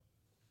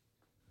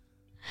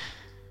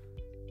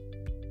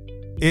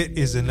It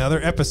is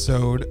another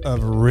episode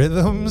of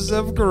Rhythms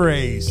of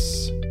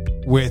Grace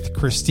with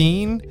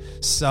Christine,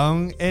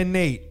 Sung, and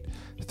Nate.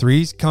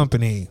 Three's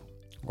Company.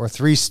 Or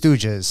Three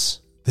Stooges.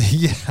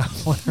 Yeah,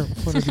 one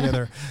or the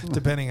other,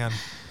 depending on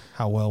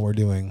how well we're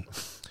doing.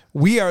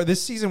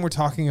 This season we're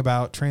talking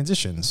about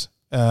transitions,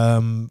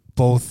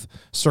 both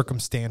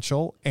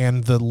circumstantial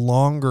and the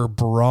longer,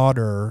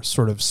 broader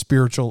sort of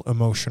spiritual,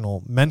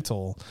 emotional,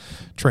 mental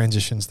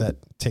transitions that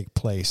take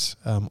place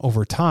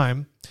over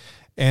time.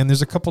 And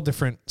there's a couple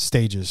different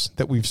stages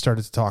that we've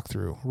started to talk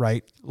through,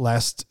 right?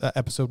 Last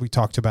episode we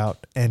talked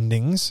about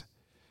endings.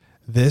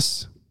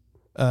 This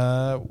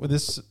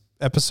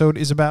episode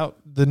is about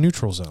the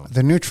neutral zone.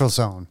 The neutral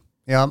zone.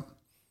 Yep.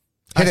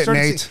 Hit it,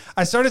 Nate.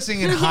 I started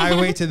singing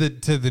Highway to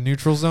the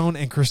Neutral Zone,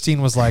 and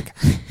Christine was like,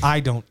 I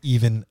don't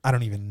even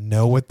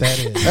know what that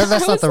is.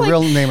 That's not the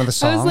real name of the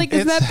song. I was like,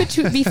 is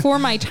that before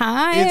my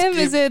time?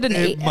 Is it an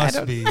 8? It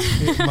must be.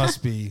 It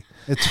must be.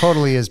 It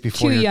totally is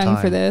before your time. Too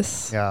young for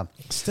this. Yeah.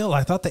 Still,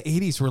 I thought the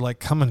 80s were like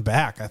coming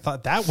back. I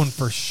thought that one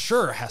for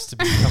sure has to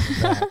be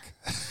coming back.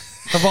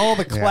 Of all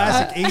the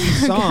classic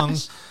 80s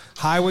songs,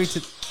 Highway to...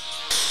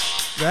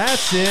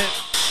 That's it.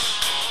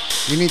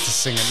 You need to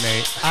sing it,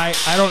 Nate. I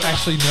don't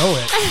actually know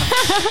it.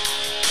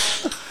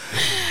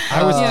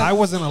 I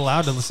wasn't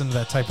allowed to listen to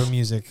that type of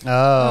music.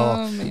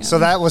 Oh man. So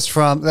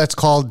that's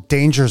called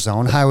Danger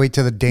Zone, Highway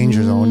to the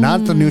Danger Zone,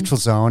 not the Neutral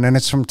Zone. And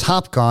it's from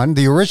Top Gun,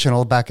 the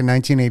original back in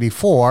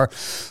 1984.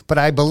 But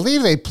I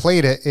believe they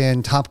played it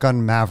in Top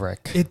Gun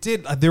Maverick. It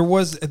did. There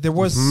was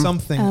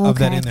something of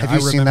that in there. Have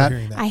you seen that?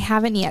 Hearing that. I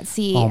haven't yet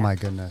seen. Oh my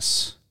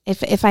goodness.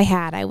 If I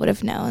had, I would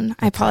have known.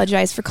 I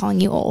apologize for calling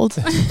you old.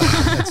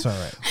 That's all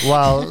right.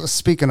 Well,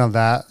 speaking of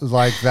that,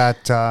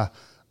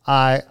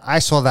 I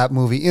saw that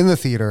movie in the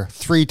theater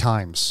 3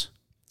 times.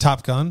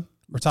 Top Gun?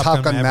 Or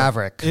Top Gun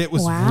Maverick. It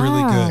was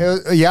really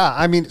good. Yeah,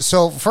 I mean,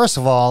 so first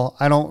of all,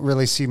 I don't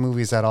really see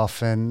movies that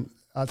often,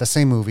 the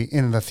same movie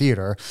in the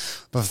theater.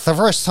 But the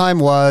first time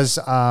was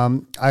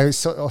I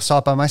saw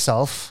it by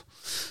myself.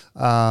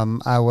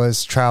 I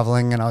was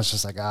traveling and I was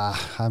just like,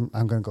 I'm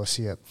going to go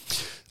see it.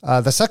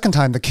 The second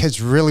time, the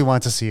kids really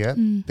wanted to see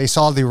it. They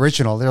saw the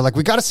original. They're like,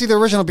 we got to see the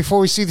original before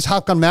we see the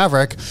Top Gun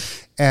Maverick.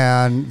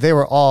 And they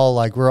were all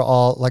like,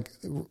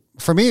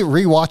 for me,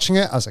 rewatching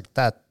it, I was like,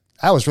 that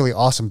was really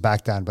awesome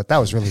back then, but that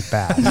was really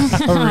bad.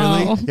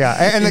 Oh, really?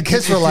 Yeah. And the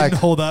kids were like,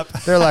 hold up.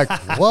 They're like,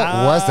 what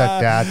was that,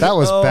 Dad? That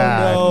was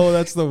bad. Oh,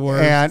 that's the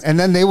worst. And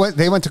then they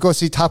went to go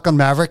see Top Gun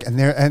Maverick,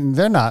 and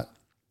they're not,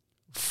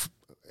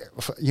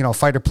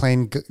 fighter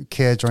plane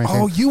kids or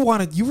anything. Oh, you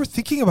were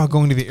thinking about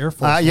going to the Air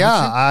Force.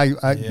 Yeah,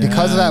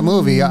 because of that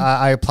movie,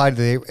 I applied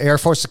to the Air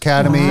Force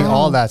Academy,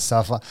 all that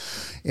stuff.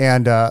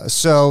 And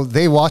so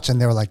they watched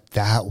and they were like,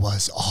 that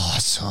was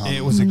awesome.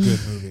 It was a good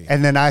movie.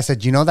 And then I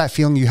said, you know that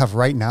feeling you have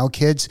right now,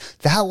 kids?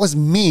 That was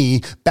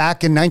me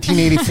back in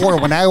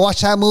 1984 when I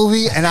watched that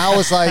movie. And I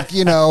was like,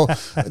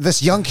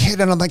 this young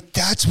kid. And I'm like,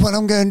 that's what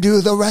I'm going to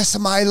do the rest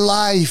of my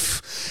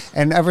life.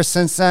 And ever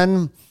since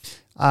then...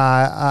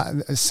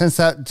 since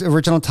that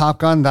original Top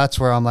Gun, that's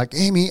where I'm like,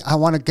 Amy, I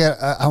want to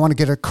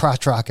get a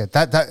crotch rocket.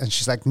 And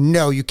she's like,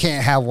 no, you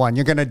can't have one.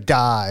 You're gonna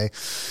die.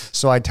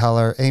 So I tell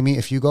her, Amy,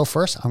 if you go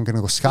first, I'm gonna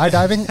go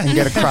skydiving and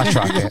get a crotch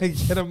rocket.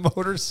 Get a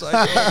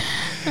motorcycle.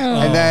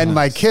 And then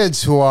my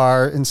kids, who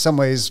are in some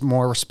ways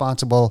more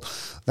responsible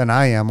than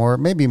I am, or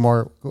maybe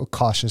more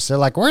cautious, they're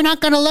like, we're not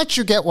gonna let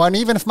you get one,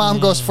 even if Mom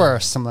goes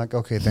first. I'm like,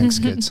 okay, thanks,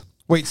 kids.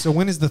 Wait, so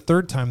when is the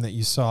third time that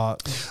you saw?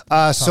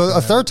 So a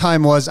third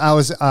time was I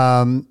was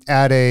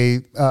at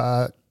a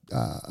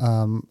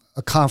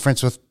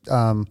conference with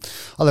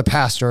other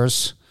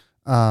pastors.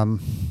 And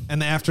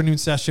the afternoon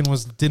session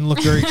didn't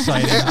look very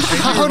exciting.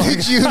 How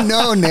did you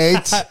know,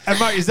 Nate?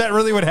 Is that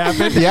really what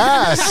happened?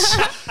 Yes.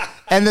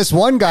 And this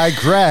one guy,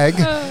 Greg,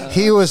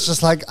 he was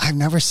just like, I've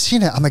never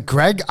seen it. I'm like,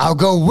 Greg, I'll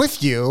go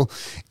with you.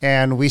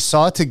 And we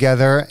saw it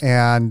together.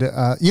 And,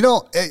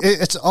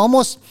 it's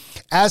almost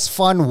as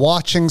fun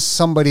watching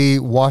somebody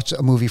watch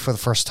a movie for the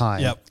first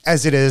time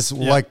as it is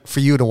like for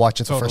you to watch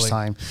it the first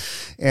time.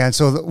 And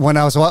so when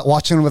I was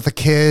watching with the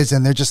kids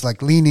and they're just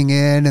like leaning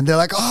in and they're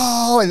like,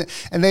 oh,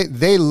 and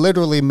they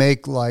literally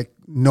make like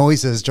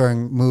noises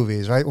during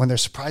movies, right? When they're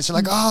surprised, they're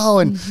like,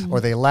 oh, or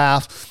they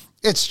laugh.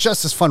 It's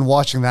just as fun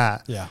watching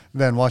that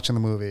than watching the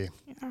movie.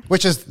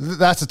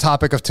 That's the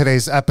topic of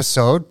today's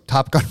episode,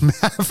 Top Gun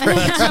Maverick.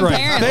 That's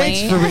right.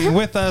 Thanks for being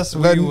with us.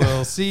 We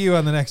will see you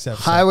on the next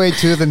episode. Highway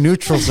to the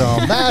Neutral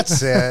Zone.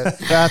 That's it.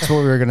 That's what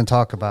we were going to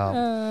talk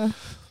about.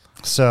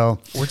 So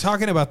we're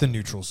talking about the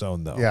neutral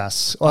zone, though.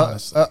 Yes.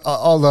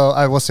 Although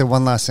I will say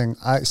one last thing.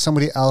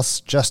 Somebody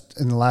else just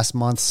in the last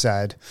month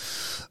said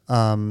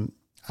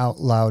out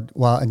loud,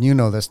 well, and you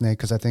know this, Nate,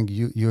 because I think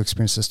you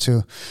experienced this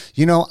too.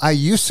 I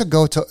used to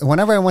go to,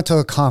 whenever I went to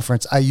a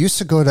conference, I used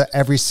to go to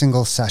every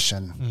single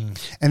session.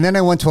 And then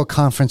I went to a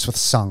conference with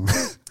Sung.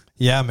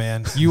 Yeah,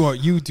 man. You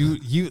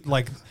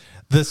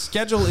The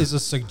schedule is a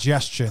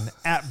suggestion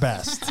at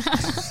best.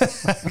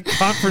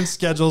 Conference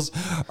schedules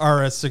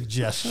are a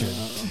suggestion.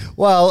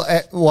 Well,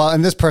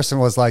 and this person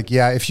was like,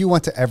 yeah, if you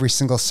went to every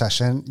single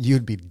session,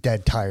 you'd be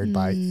dead tired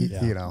by,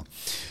 you know.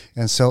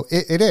 And so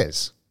it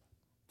is.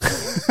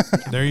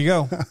 There you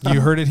go. You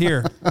heard it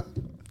here.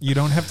 You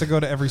don't have to go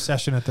to every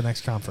session at the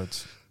next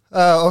conference.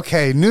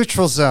 Okay,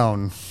 Neutral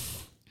Zone.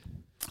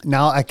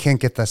 Now I can't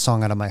get that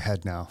song out of my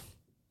head now.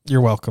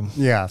 You're welcome.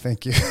 Yeah,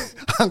 thank you.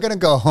 I'm going to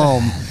go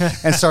home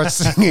and start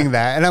singing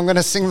that. And I'm going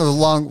to sing the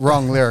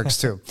wrong lyrics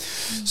too.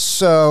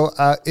 So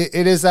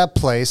it is that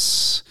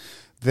place,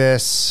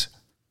 this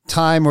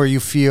time where you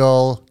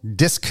feel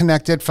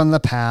disconnected from the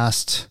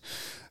past.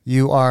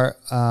 You are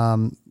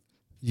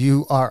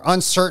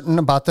uncertain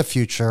about the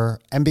future.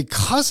 And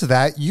because of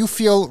that, you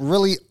feel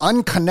really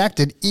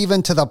unconnected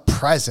even to the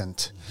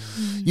present.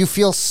 You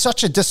feel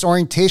such a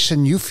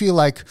disorientation. You feel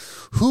like,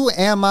 who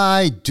am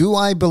I? Do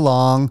I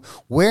belong?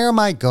 Where am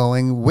I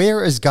going?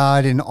 Where is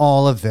God in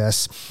all of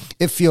this?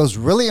 It feels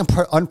really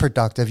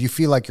unproductive. You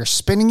feel like you're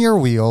spinning your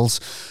wheels,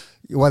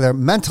 whether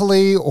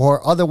mentally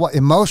or otherwise,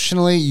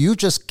 emotionally. You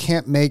just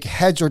can't make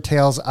heads or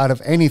tails out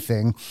of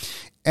anything.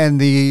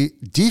 And the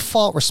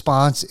default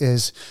response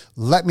is,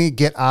 let me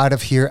get out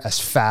of here as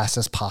fast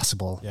as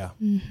possible. Yeah.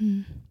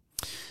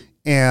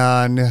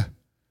 And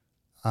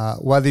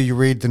whether you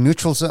read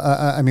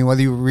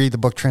whether you read the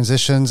book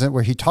Transitions,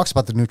 where he talks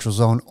about the neutral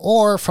zone,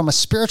 or from a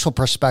spiritual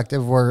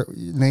perspective, where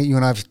Nate, you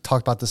and I have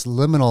talked about this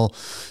liminal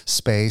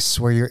space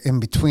where you're in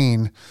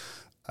between,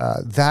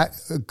 that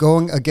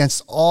going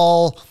against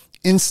all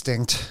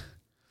instinct.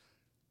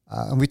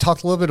 And we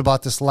talked a little bit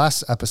about this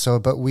last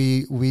episode, but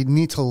we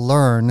need to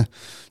learn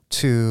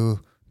to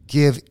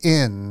give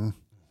in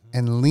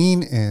and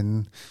lean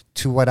in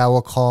to what I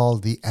will call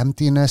the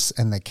emptiness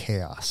and the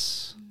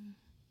chaos.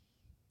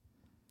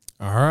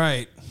 All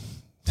right.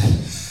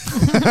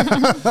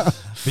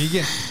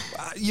 Begin.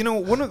 You know,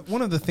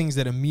 one of the things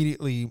that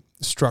immediately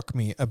struck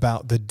me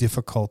about the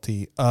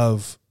difficulty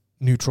of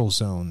neutral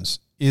zones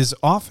is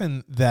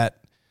often that,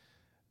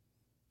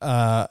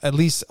 at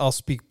least I'll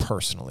speak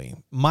personally,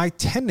 my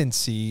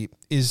tendency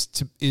is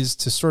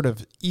to sort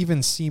of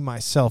even see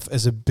myself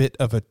as a bit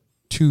of a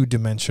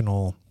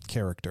two-dimensional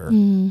character.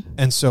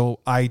 And so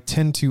I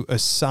tend to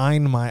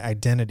assign my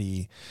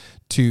identity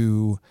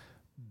to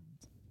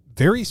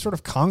very sort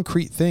of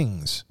concrete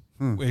things.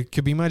 It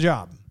could be my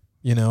job,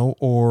 you know,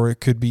 or it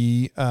could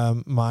be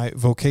my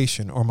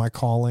vocation or my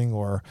calling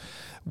or,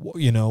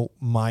 you know,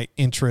 my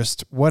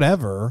interest,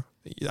 whatever.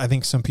 I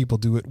think some people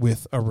do it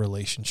with a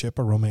relationship,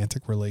 a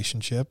romantic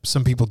relationship.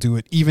 Some people do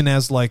it even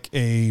as like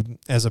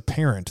as a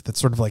parent, that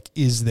sort of like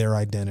is their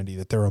identity,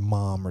 that they're a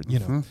mom or, you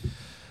know.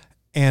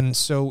 And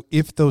so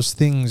if those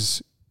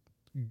things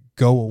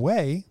go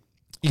away,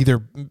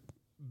 either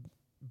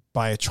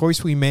by a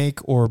choice we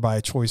make or by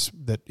a choice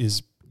that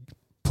is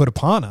put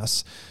upon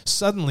us,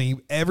 suddenly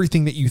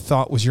everything that you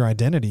thought was your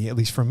identity, at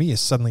least for me,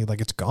 is suddenly like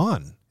it's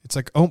gone. It's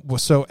like, oh, well,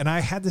 so, and I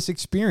had this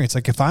experience,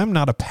 like if I'm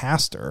not a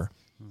pastor,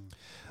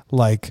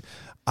 like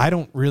I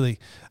don't really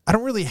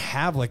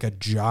have like a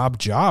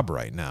job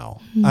right now.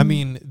 I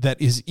mean,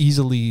 that is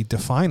easily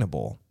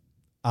definable.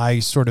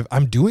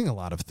 I'm doing a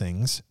lot of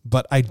things,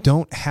 but I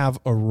don't have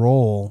a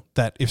role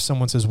that if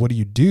someone says, what do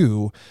you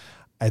do?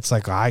 It's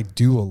like, I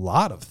do a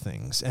lot of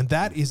things. And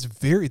that's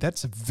very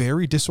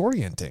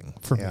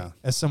disorienting for me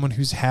as someone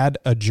who's had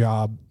a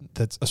job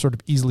that's a sort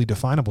of easily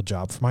definable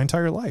job for my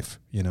entire life,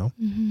 you know?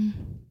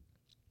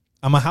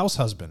 I'm a house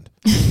husband.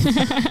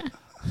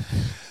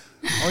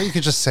 Or you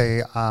could just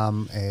say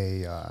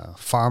a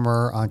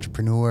farmer,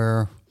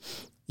 entrepreneur.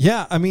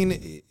 Yeah, I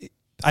mean,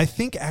 I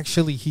think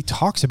actually he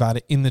talks about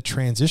it in the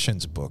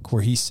Transitions book,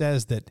 where he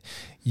says that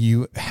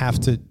he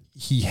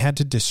had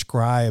to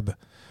describe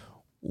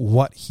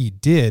what he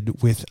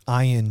did with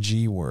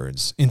ing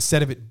words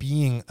instead of it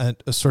being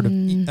a sort of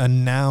a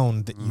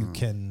noun that you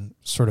can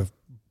sort of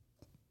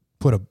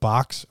put a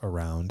box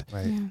around.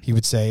 Right. Yeah. He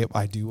would say,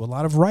 I do a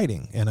lot of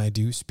writing and I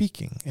do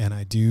speaking and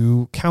I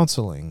do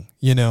counseling,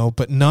 you know,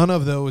 but none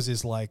of those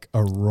is like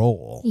a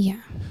role.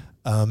 Yeah.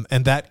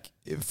 And that,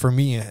 for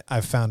me,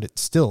 I've found it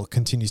still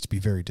continues to be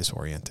very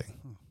disorienting.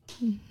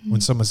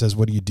 When someone says,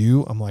 what do you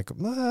do? I'm like,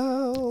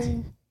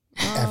 well,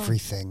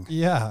 everything.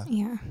 Yeah.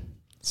 Yeah.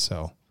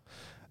 So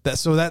I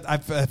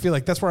feel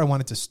like that's where I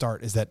wanted to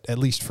start, is that at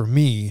least for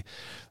me,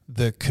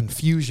 the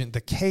confusion,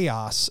 the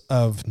chaos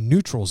of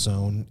neutral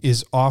zone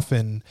is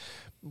often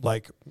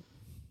like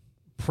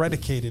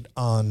predicated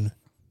on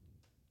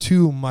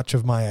too much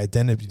of my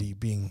identity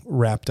being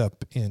wrapped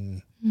up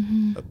in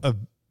a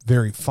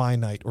very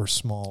finite or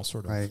small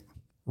sort of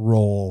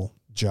role,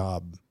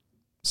 job,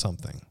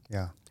 something.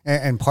 Yeah.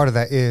 And part of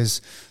that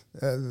is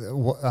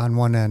on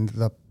one end,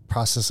 the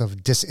process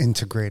of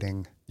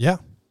disintegrating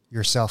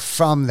yourself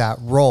from that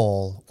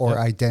role or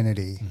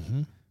identity.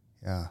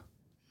 Yeah.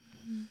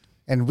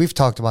 And we've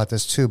talked about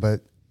this too,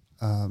 but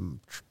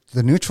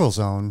the neutral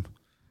zone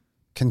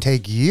can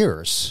take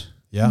years.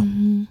 Yeah.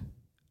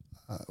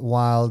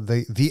 While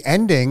the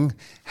ending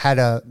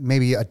had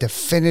maybe a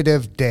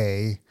definitive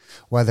day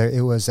whether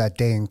it was that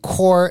day in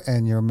court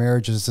and your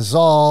marriage is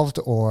dissolved,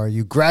 or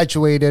you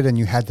graduated and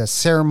you had that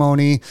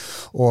ceremony,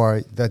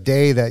 or the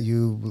day that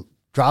you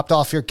dropped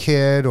off your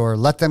kid or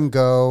let them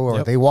go,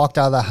 or they walked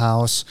out of the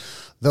house.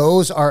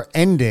 Those are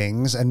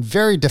endings and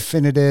very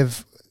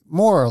definitive,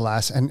 more or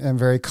less, and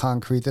very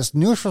concrete. This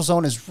neutral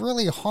zone is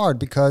really hard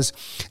because,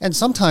 and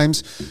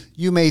sometimes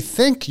you may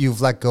think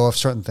you've let go of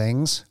certain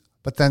things,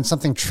 but then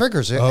something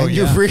triggers it and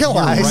you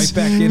realize you're right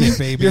back in it,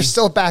 baby. You're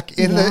still back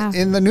in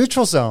the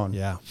neutral zone.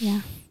 Yeah.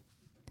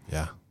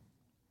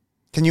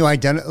 Can you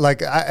identify,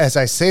 like, as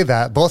I say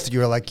that, both of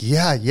you are like,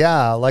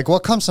 yeah. Like,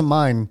 what comes to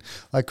mind,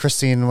 like,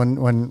 Christine,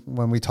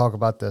 when we talk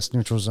about this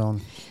neutral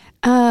zone?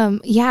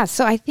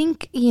 So I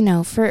think,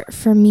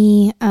 for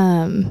me,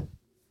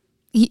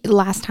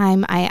 last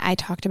time I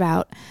talked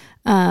about,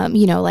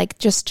 like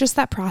just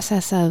that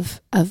process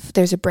of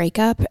there's a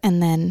breakup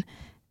and then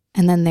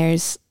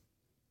there's,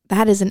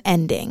 that is an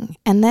ending.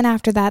 And then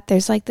after that,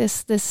 there's like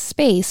this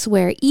space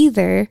where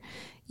either,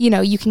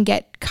 you can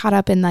get caught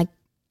up in like,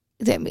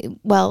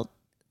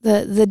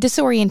 the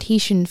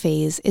disorientation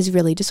phase is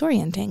really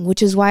disorienting,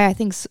 which is why I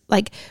think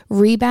like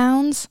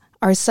rebounds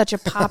are such a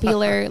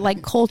popular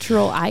like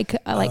cultural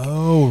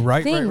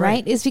thing,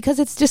 right? Is because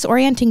it's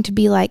disorienting to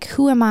be like,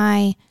 who am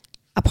I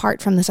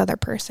apart from this other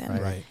person?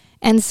 Right.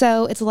 And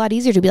so it's a lot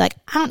easier to be like,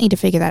 I don't need to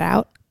figure that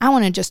out. I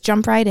want to just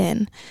jump right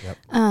in. Yep.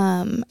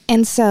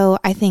 And so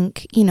I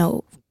think,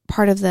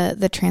 part of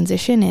the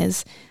transition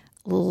is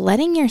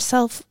letting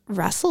yourself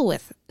wrestle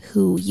with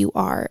who you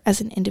are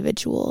as an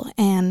individual.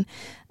 And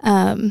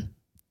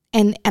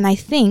I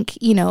think,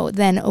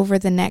 then over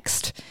the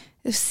next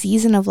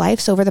season of life,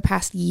 so over the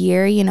past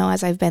year,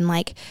 as I've been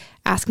like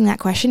asking that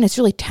question, it's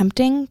really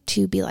tempting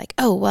to be like,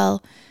 oh,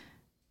 well,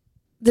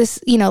 this,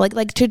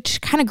 like to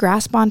kind of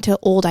grasp onto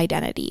old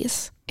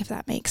identities, if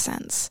that makes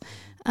sense.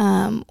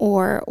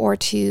 Or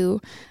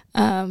to,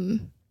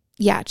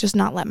 just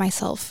not let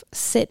myself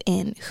sit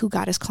in who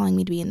God is calling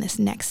me to be in this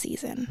next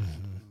season.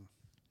 Mm-hmm.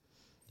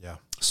 Yeah.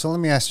 So let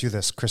me ask you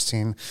this,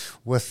 Christine,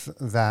 with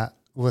the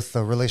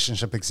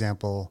relationship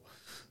example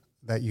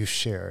that you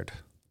shared,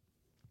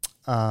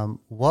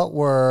 what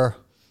were,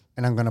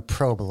 and I'm going to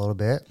probe a little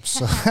bit,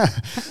 so,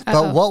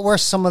 but what were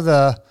some of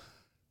the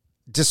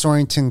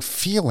disorienting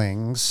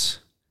feelings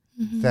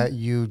that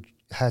you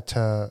had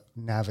to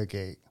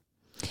navigate?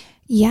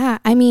 Yeah,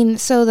 I mean,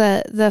 so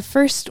the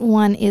first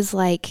one is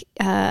like,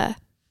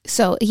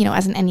 so,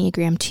 as an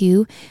Enneagram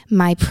 2,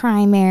 my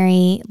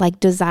primary like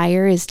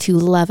desire is to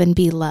love and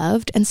be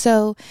loved. And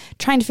so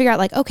trying to figure out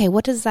like, okay,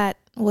 what does that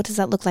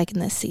look like in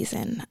this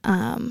season?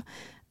 How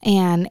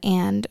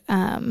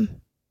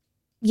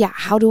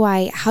do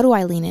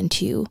I lean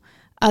into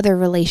other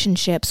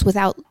relationships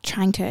without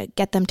trying to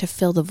get them to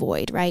fill the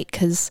void, right?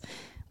 Because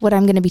what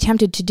I'm going to be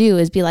tempted to do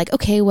is be like,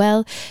 okay,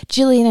 well,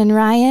 Jillian and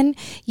Ryan,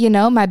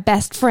 my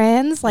best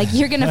friends, like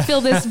you're going to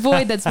fill this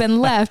void that's been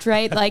left,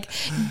 right? Like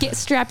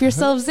strap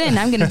yourselves in.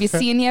 I'm going to be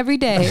seeing you every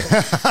day.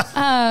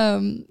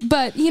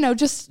 But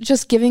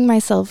just giving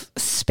myself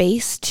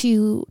space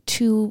to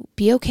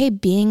be okay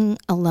being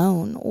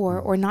alone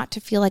or not to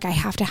feel like I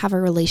have to have a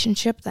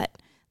relationship that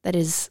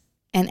is,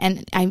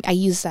 and I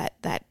use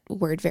that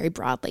word very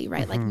broadly,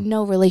 right? Like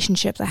no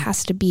relationship that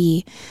has to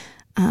be,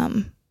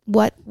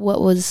 what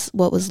was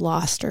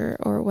lost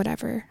or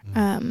whatever,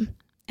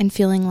 and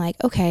feeling like,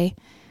 okay,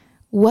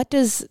 what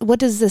does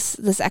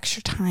this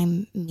extra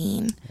time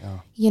mean?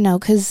 Yeah.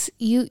 Because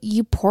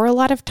you pour a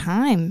lot of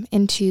time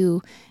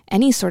into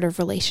any sort of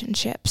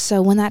relationship.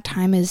 So when that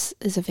time is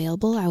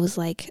available, I was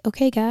like,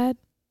 okay, God,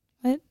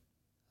 what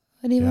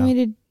do you want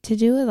me to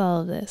do with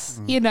all of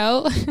this? Yeah,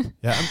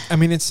 I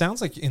mean, it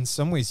sounds like in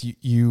some ways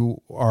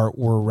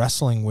were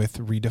wrestling with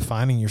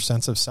redefining your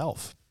sense of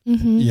self.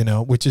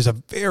 Which is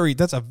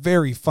that's a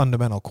very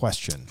fundamental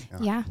question.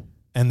 Yeah.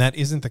 And that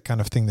isn't the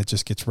kind of thing that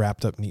just gets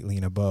wrapped up neatly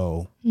in a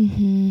bow,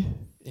 in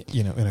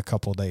a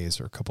couple of days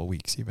or a couple of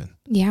weeks even.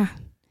 Yeah.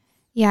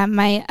 Yeah.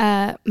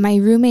 My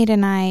roommate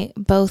and I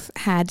both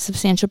had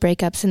substantial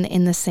breakups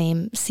in the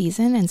same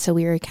season. And so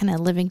we were kind of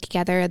living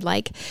together. And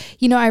like,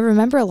 I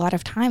remember a lot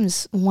of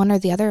times one or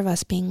the other of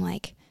us being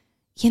like,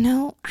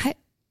 I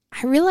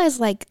realized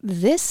like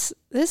this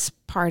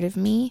part of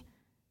me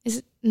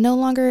is no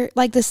longer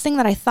like this thing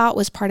that I thought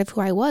was part of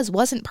who I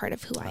wasn't part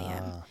of who I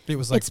am. It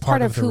was like it's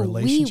part of who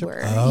we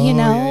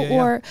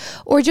were,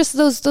 or just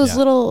those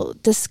little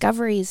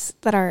discoveries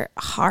that are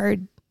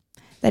hard,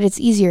 that it's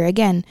easier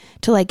again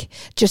to like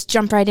just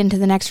jump right into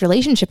the next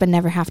relationship and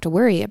never have to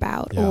worry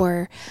about,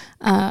 or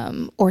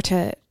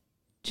to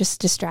just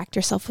distract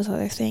yourself with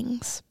other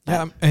things.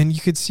 Yeah. And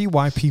you could see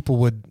why people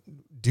would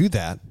do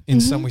that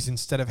in some ways,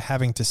 instead of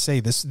having to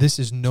say this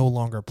is no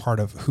longer part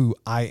of who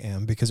I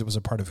am because it was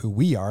a part of who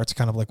we are. It's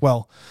kind of like,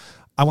 well,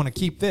 I want to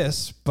keep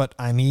this, but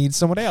I need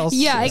someone else.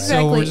 Yeah,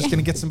 exactly. So we're just going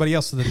to get somebody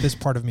else so that this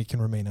part of me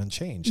can remain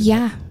unchanged.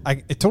 And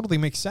it totally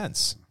makes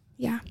sense.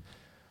 Yeah.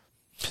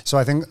 So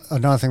I think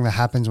another thing that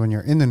happens when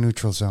you're in the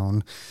neutral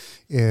zone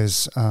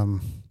is,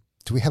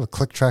 do we have a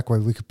click track where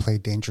we could play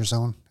Danger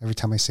Zone every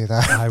time I say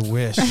that? I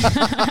wish.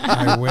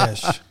 I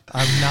wish.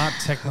 I'm not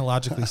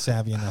technologically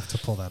savvy enough to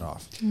pull that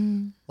off.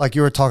 Like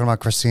you were talking about,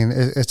 Christine,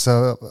 it's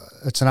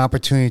an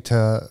opportunity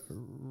to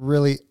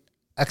really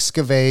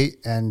excavate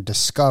and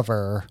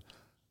discover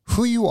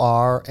who you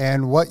are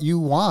and what you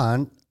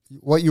want,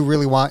 what you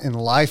really want in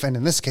life, and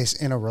in this case,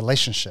 in a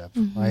relationship,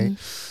 right?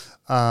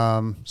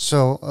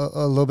 So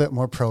a little bit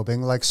more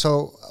probing. Like,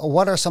 so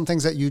what are some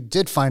things that you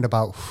did find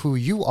about who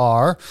you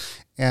are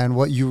and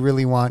what you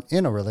really want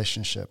in a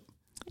relationship?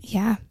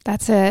 Yeah,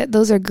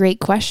 those are great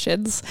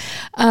questions.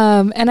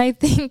 And I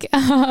think,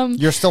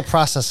 you're still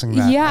processing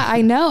that. Yeah,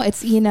 I know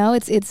it's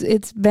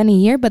been a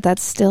year, but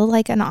that's still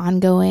like an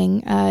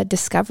ongoing,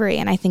 discovery.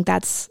 And I think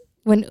that's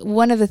when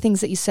one of the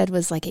things that you said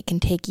was like, it can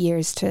take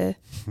years to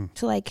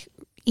like,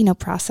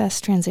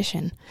 process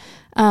transition.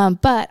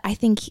 But I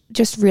think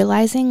just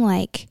realizing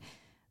like,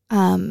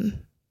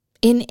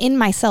 in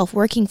myself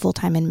working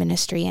full-time in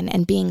ministry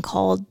and being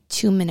called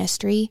to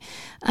ministry,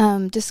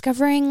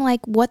 discovering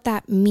like what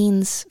that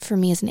means for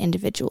me as an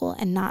individual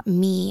and not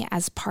me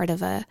as part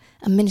of a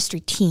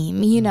ministry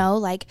team,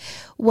 like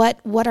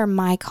what are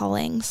my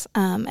callings?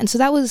 And so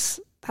that was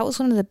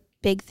one of the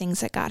big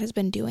things that God has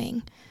been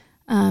doing,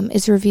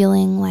 is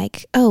revealing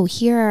like, oh,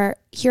 here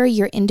are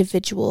your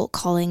individual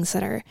callings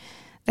that are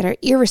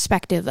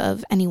irrespective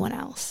of anyone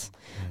else.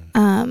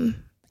 And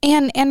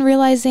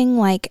realizing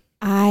like,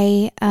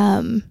 I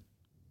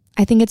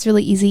think it's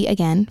really easy,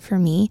 again, for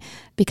me,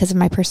 because of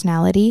my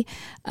personality,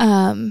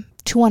 to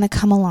want to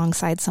come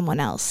alongside someone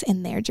else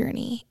in their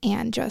journey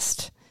and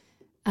just,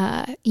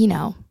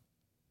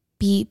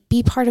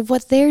 be part of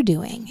what they're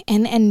doing,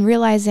 and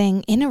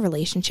realizing in a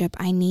relationship,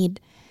 I need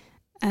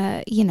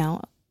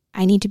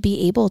to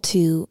be able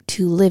to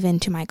live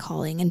into my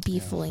calling and be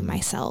fully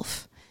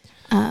myself.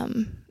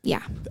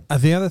 Yeah.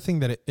 The other thing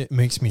that it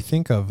makes me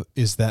think of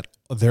is that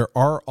there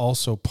are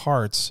also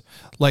parts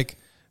like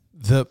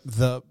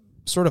the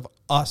sort of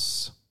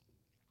us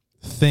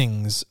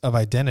things of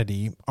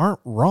identity aren't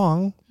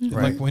wrong.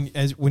 Right.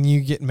 Like when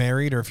you get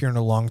married or if you're in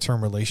a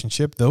long-term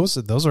relationship,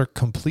 those are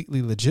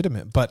completely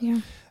legitimate. But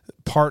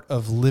part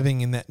of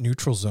living in that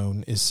neutral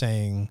zone is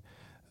saying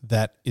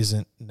that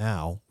isn't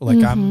now. Like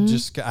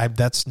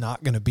that's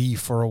not going to be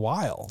for a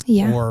while,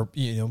 or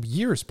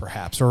years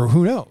perhaps, or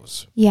who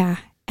knows. Yeah.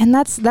 And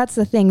that's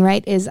the thing,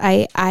 right? Is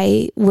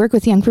I work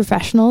with young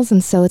professionals,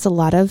 and so it's a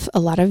lot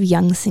of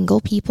young single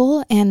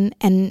people, and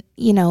a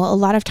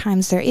lot of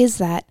times there is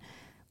that,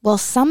 well,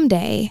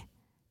 someday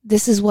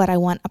this is what I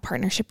want a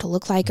partnership to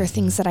look like, or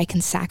things that I can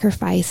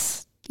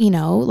sacrifice,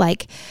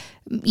 part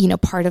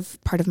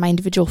of my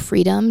individual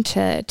freedom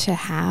to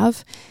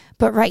have.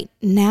 But right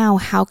now,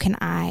 how can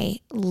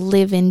I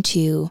live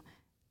into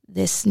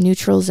this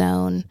neutral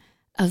zone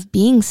of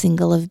being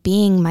single, of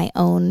being my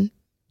own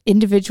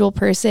individual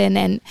person,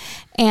 and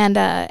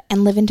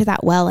live into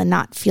that well, and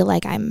not feel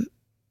like I'm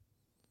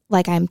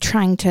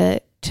trying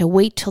to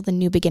wait till the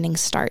new beginning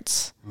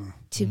starts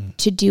to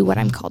do what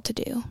I'm called to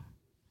do.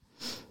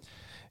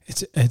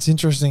 It's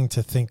interesting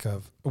to think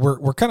of.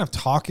 We're kind of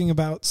talking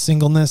about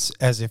singleness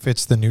as if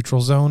it's the neutral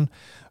zone,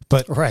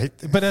 but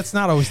that's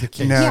not always the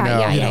case.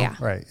 Yeah.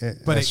 Right.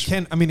 But it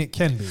can. I mean, it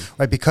can be.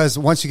 Right, because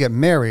once you get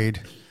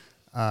married,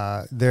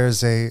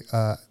 there's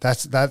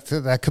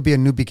that could be a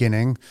new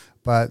beginning.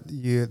 But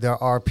there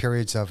are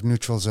periods of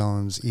neutral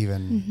zones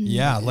even.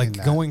 Yeah,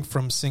 like going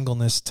from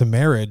singleness to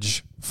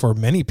marriage for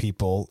many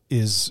people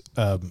is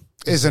a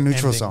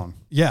neutral zone.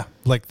 Yeah,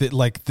 like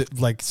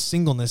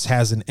singleness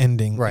has an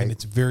ending, right? And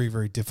it's very,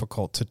 very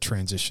difficult to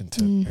transition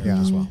to marriage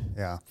as well.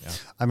 Yeah.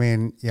 I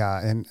mean,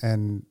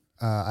 and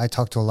I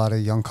talk to a lot of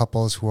young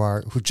couples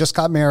who just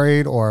got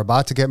married or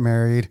about to get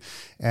married,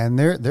 and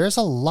there's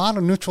a lot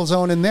of neutral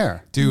zone in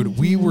there. Dude,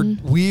 we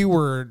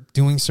were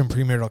doing some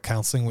premarital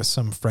counseling with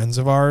some friends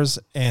of ours,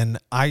 and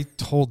I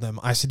told them,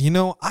 I said,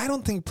 I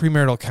don't think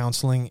premarital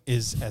counseling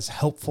is as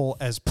helpful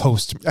as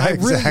post.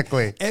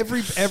 Exactly.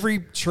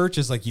 Every church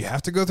is like, you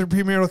have to go through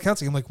premarital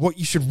counseling. I'm like, what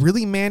you should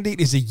really mandate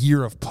is a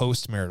year of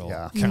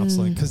postmarital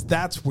counseling, because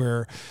that's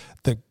where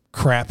the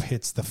crap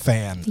hits the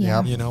fan.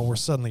 Yeah. Where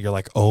suddenly you're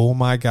like, oh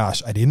my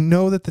gosh, I didn't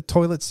know that the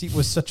toilet seat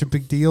was such a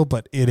big deal,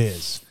 but it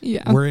is.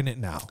 Yeah. We're in it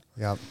now.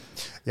 Yep.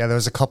 Yeah, there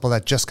was a couple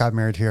that just got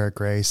married here at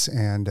Grace,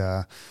 and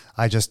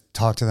I just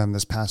talked to them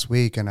this past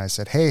week, and I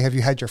said, hey, have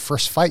you had your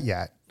first fight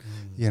yet?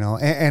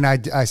 And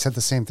I said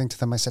the same thing to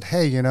them. I said,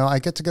 hey, I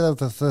get together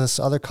with this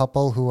other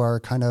couple who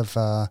are kind of,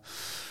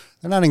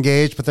 they're not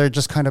engaged, but they're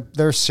just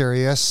they're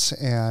serious.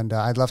 And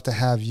I'd love to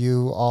have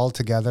you all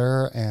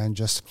together and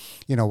just,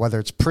 whether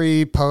it's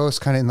pre,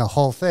 post, kind of in the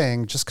whole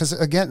thing, just because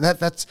again,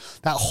 that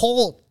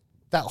whole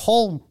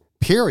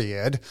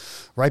period,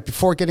 right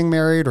before getting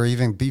married, or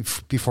even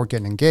before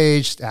getting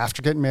engaged,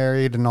 after getting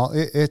married, and all,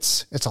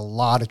 it's a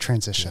lot of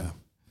transition.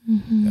 Yeah.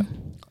 Mm-hmm. Yeah.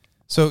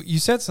 So you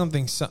said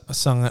something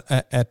sung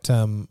at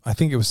I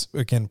think it was,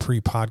 again,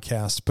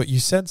 pre-podcast, but you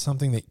said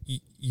something that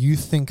you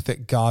think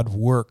that God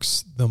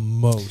works the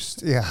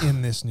most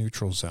in this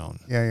neutral zone.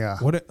 Yeah.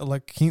 What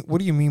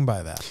do you mean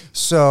by that?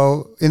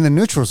 So in the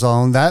neutral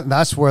zone,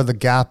 that's where the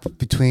gap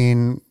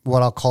between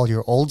what I'll call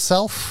your old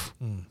self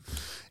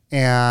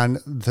and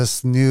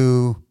this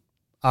new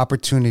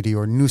opportunity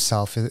or new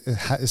self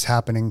is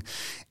happening.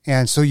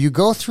 And so you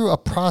go through a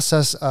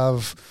process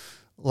of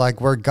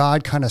like where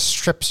God kind of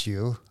strips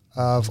you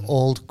of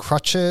old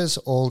crutches,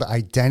 old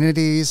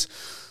identities,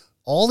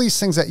 all these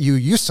things that you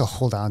used to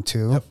hold on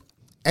to. Yep.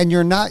 And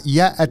you're not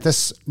yet at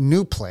this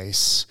new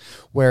place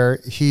where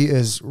he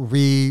is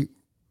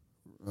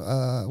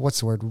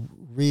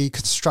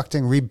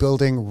reconstructing,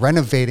 rebuilding,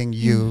 renovating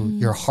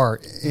your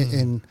heart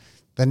in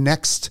the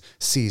next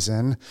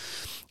season.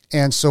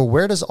 And so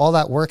where does all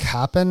that work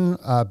happen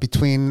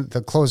between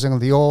the closing of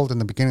the old and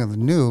the beginning of the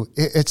new?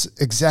 It's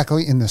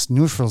exactly in this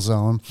neutral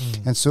zone.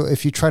 And so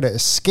if you try to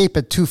escape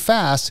it too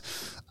fast,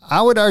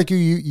 I would argue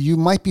you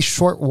might be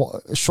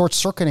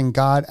short-circuiting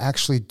God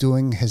actually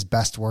doing his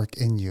best work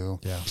in you.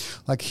 Yeah.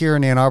 Like here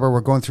in Ann Arbor,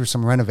 we're going through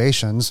some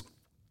renovations.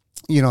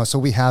 You know, so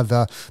we have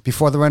the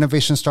before the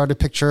renovation started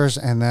pictures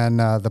and then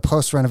the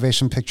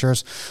post-renovation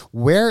pictures.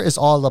 Where is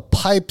all the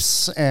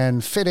pipes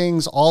and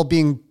fittings all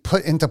being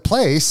put into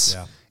place?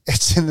 Yeah.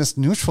 It's in this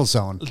neutral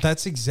zone.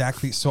 That's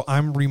exactly. So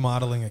I'm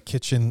remodeling a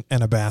kitchen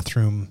and a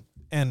bathroom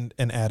and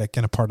an attic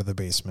and a part of the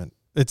basement.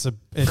 It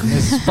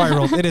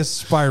has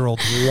spiraled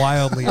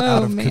wildly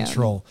out of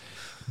control.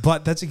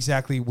 But that's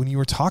exactly when you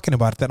were talking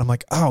about that. I'm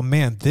like, oh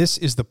man, this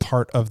is the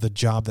part of the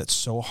job that's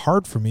so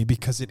hard for me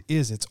because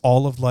it's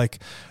all of like,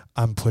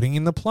 I'm putting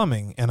in the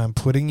plumbing and I'm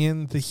putting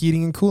in the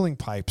heating and cooling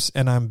pipes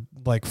and I'm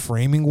like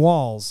framing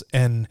walls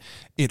and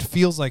it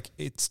feels like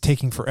it's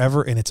taking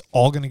forever and it's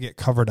all going to get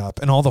covered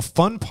up. And all the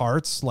fun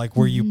parts, like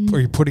where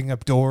you're putting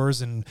up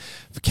doors and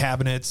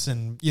cabinets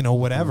and, you know,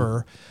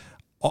 whatever,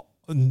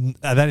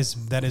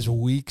 that is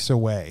weeks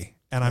away.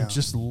 And I'm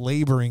just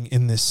laboring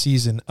in this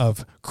season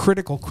of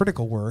critical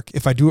work.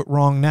 If I do it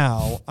wrong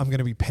now, I'm going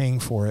to be paying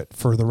for it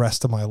for the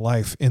rest of my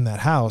life in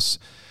that house.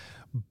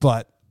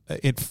 But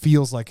it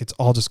feels like it's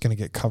all just going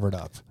to get covered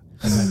up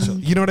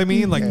eventually. You know what I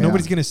mean? Like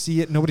nobody's going to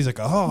see it. Nobody's like,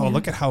 oh,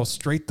 look at how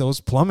straight those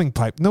plumbing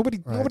pipe. Nobody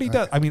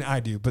does. I mean, I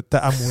do, but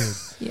I'm weird.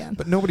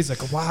 But nobody's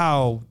like,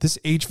 wow, this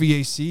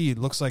HVAC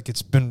looks like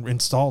it's been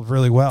installed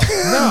really well.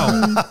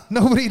 No,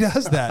 nobody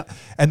does that.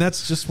 And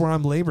that's just where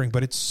I'm laboring,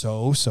 but it's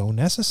so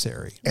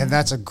necessary. And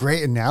that's a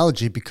great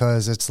analogy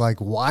because it's like,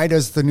 why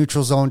does the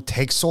neutral zone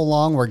take so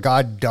long where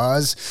God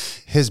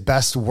does his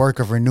best work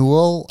of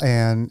renewal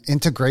and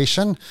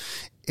integration?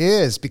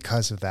 Is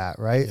because of that,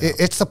 right? Yeah.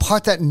 It's the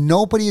part that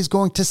nobody is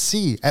going to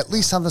see, at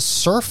least on the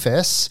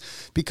surface,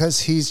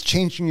 because he's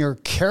changing your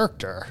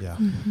character. Yeah.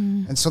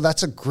 And so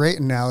that's a great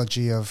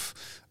analogy of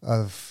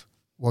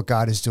what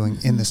God is doing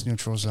in this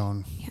neutral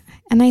zone. Yeah.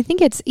 And I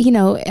think it's, you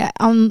know,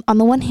 on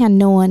the one hand,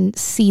 no one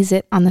sees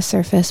it on the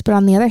surface, but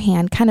on the other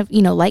hand, kind of,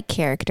 you know, like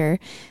character,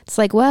 it's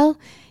like, well,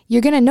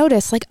 you're going to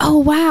notice like, oh,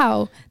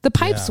 wow, the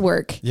pipes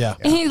work. Yeah.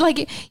 And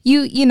like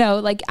you know,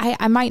 like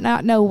I might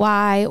not know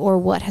why or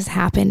what has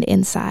happened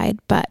inside,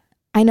 but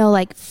I know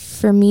like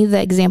for me,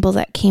 the example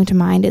that came to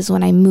mind is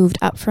when I moved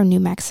up from New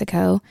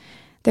Mexico,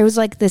 there was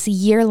like this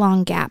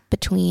year-long gap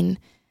between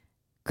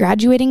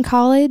graduating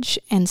college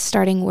and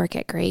starting work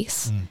at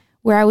Grace,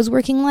 where I was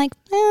working like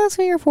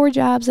 3 or 4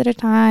 jobs at a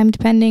time,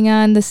 depending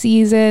on the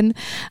season.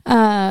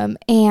 And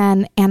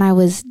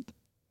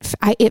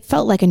it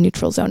felt like a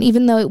neutral zone,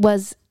 even though it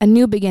was a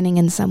new beginning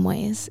in some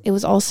ways. It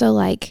was also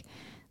like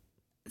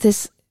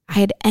this, I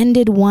had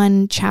ended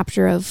one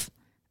chapter of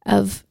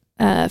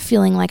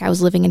feeling like I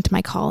was living into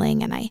my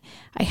calling and I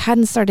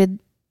hadn't started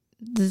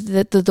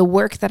the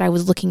work that I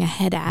was looking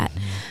ahead at.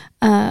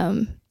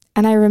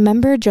 And I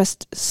remember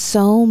just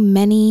so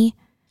many,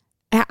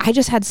 I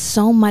just had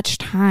so much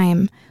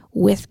time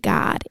with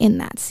God in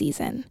that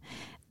season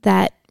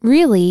that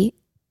really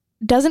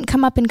doesn't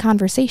come up in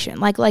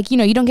conversation. Like, you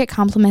know, you don't get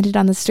complimented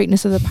on the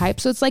straightness of the pipe.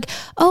 So it's like,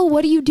 oh,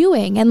 what are you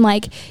doing? And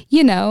like,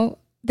 you know,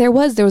 there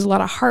was a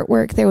lot of heart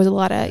work. There was a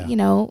lot of, you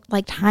know,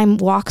 like time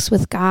walks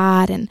with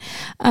God. And,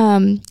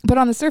 but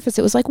on the surface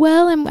it was like,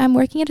 well, I'm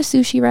working at a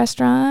sushi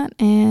restaurant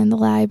and the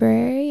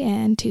library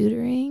and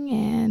tutoring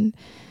and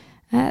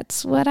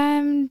that's what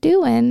I'm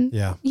doing.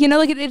 Yeah. You know,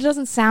 like it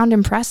doesn't sound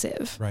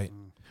impressive. Right.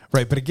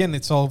 Right, but again,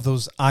 it's all of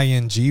those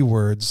ing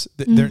words.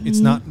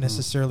 It's not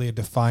necessarily a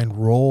defined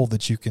role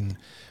that you can,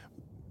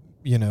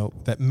 you know,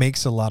 that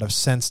makes a lot of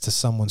sense to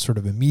someone sort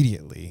of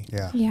immediately.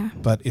 Yeah.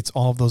 But it's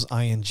all of those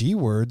ing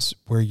words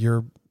where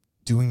you're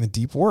doing the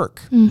deep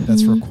work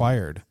that's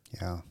required.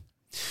 Yeah.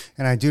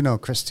 And I do know,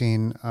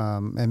 Christine,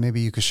 and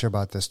maybe you could share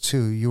about this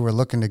too, you were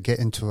looking to get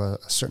into a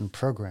certain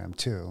program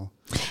too.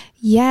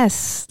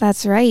 Yes,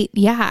 that's right.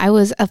 Yeah, I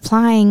was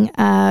applying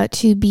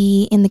to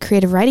be in the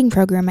creative writing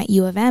program at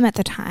U of M at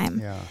the time.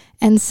 Yeah.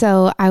 And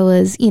so I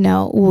was, you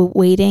know,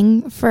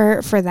 waiting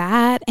for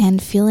that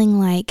and feeling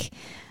like,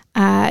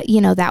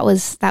 you know, that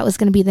was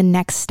going to be the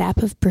next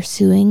step of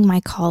pursuing my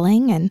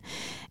calling.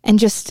 And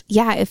just,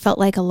 yeah, it felt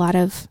like a lot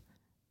of,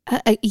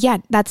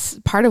 that's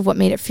part of what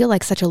made it feel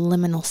like such a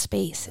liminal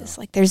space is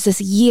like there's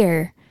this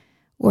year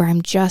where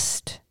I'm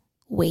just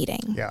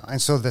waiting. Yeah.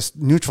 And so this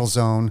neutral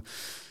zone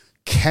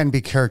can be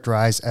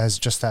characterized as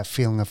just that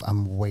feeling of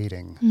I'm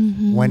waiting.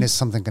 When is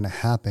something going to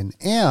happen?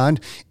 And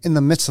in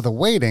the midst of the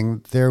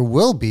waiting, there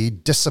will be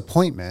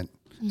disappointment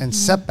and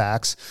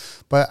setbacks.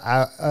 But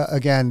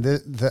again,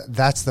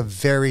 that's the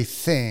very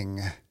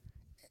thing,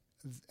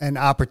 an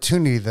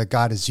opportunity that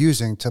God is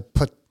using to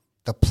put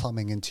the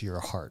plumbing into your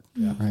heart,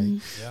 right?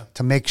 Yeah.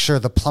 To make sure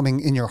the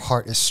plumbing in your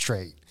heart is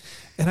straight.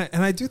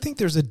 And I do think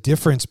there's a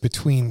difference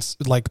between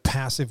like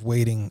passive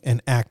waiting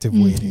and active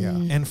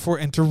waiting.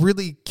 And to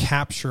really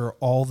capture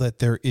all that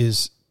there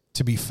is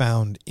to be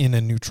found in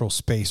a neutral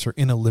space or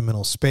in a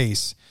liminal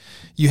space,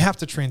 you have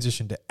to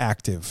transition to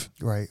active,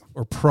 right,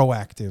 or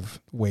proactive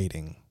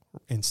waiting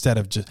instead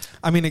of just.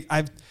 I mean,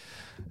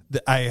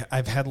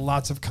 I've had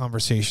lots of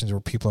conversations where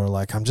people are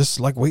like, I'm just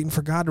like waiting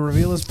for God to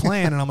reveal his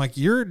plan. And I'm like,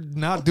 you're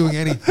not doing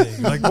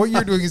anything. Like what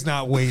you're doing is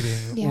not waiting.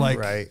 Yeah. Like,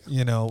 right.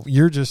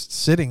 You're just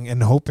sitting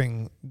and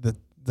hoping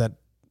that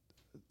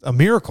a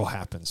miracle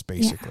happens,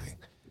 basically. Yeah.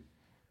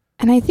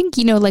 And I think,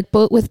 like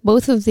with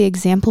both of the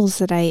examples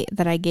that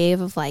I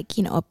gave of like,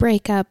 a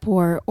breakup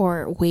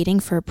or waiting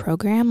for a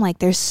program, like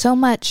there's so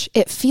much,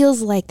 it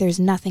feels like there's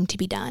nothing to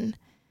be done.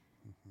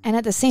 And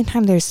at the same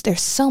time, there's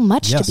so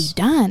much to be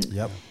done.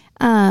 Yep.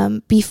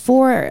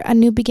 Before a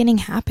new beginning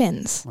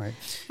happens. Right.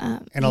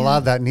 And a lot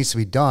of that needs to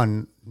be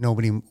done.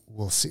 Nobody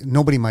will see.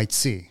 Nobody might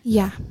see.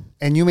 Yeah.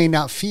 And you may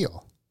not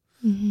feel.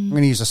 I'm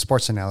going to use a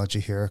sports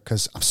analogy here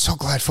because I'm so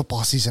glad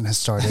football season has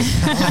started.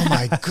 Oh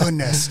my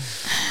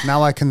goodness.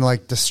 Now I can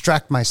like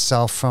distract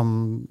myself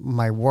from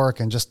my work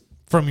and just.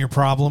 From your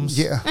problems.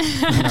 Yeah.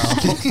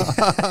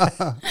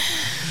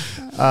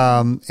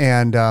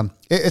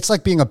 It's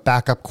like being a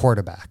backup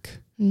quarterback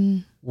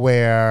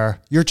where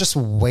you're just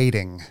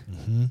waiting.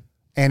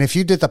 And if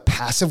you did the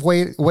passive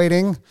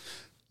waiting,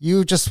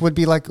 you just would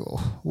be like,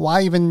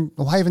 why even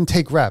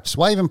take reps?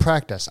 Why even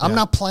practice? I'm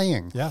not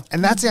playing. Yeah.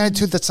 And that's the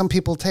attitude that some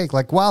people take.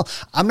 Like, well,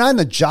 I'm not in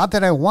the job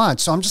that I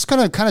want, so I'm just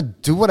going to kind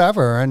of do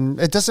whatever,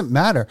 and it doesn't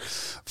matter.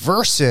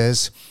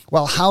 Versus,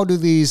 well, how do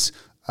these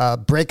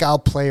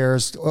breakout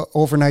players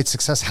overnight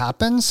success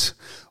happens?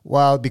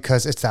 Well,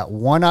 because it's that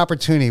one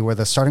opportunity where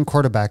the starting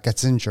quarterback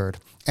gets injured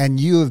and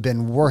you have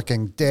been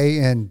working day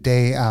in,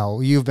 day out.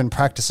 You've been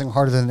practicing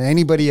harder than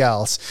anybody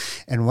else.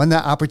 And when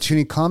that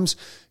opportunity comes,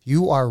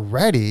 you are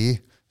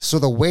ready. So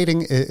the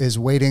waiting is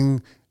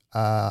waiting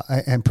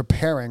and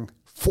preparing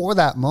for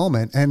that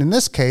moment. And in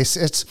this case,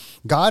 it's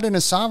God in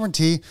his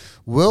sovereignty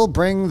will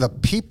bring the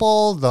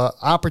people, the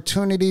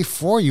opportunity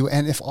for you.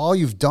 And if all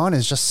you've done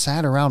is just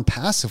sat around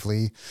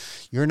passively,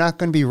 you're not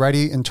going to be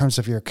ready in terms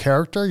of your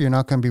character. You're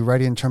not going to be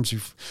ready in terms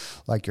of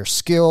like your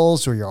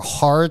skills or your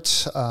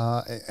heart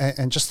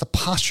and just the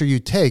posture you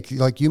take.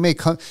 Like you may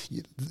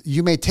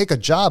take a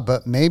job,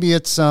 but maybe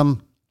it's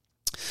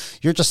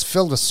you're just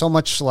filled with so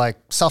much like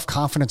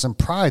self-confidence and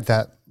pride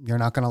that you're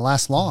not going to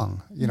last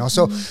long,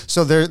 So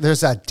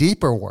there's that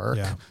deeper work.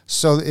 Yeah.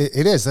 So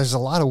there's a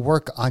lot of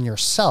work on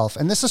yourself.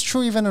 And this is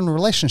true even in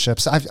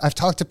relationships. I've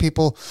talked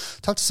to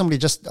somebody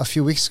just a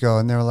few weeks ago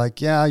and they're like,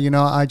 yeah,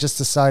 I just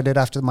decided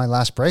after my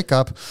last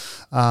breakup,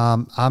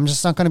 I'm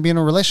just not going to be in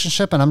a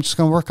relationship and I'm just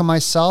going to work on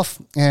myself.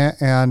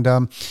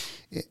 And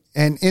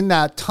in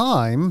that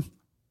time,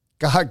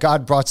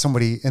 God brought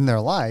somebody in their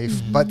life,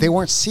 but they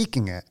weren't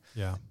seeking it.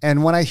 Yeah.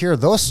 And when I hear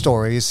those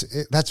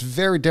stories, that's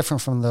very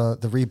different from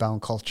the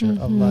rebound culture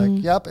of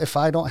like, yep, if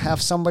I don't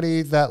have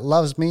somebody that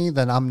loves me,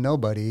 then I'm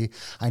nobody.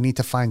 I need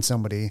to find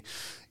somebody.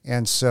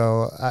 And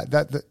so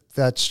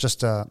that's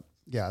just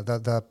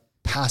the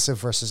passive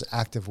versus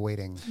active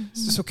waiting.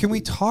 So can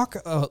we talk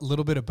a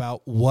little bit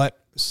about what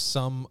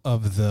some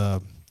of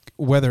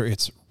whether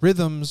it's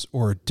rhythms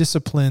or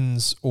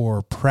disciplines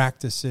or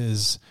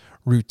practices,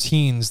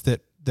 routines that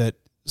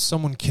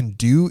someone can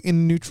do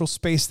in neutral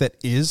space that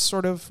is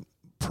sort of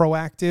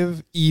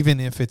proactive, even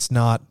if it's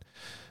not,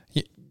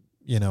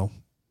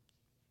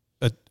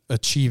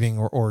 achieving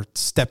or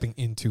stepping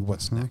into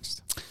what's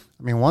next?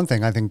 I mean, one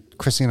thing I think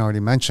Christine already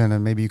mentioned,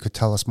 and maybe you could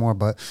tell us more,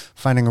 but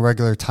finding a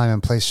regular time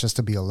and place just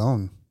to be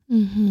alone.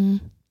 Mm-hmm.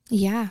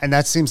 Yeah. And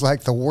that seems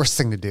like the worst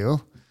thing to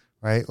do,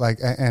 right? Like,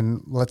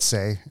 and let's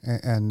say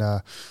in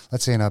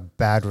a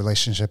bad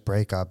relationship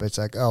breakup, it's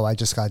like, oh, I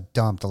just got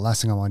dumped. The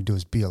last thing I want to do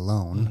is be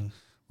alone. Mm-hmm.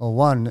 Well,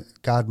 one,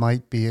 God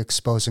might be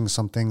exposing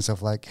some things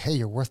of like, hey,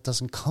 your worth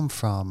doesn't come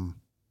from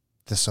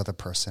this other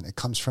person. It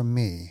comes from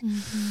me.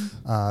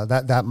 Mm-hmm.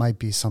 That might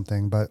be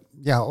something. But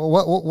yeah,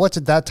 what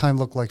did that time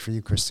look like for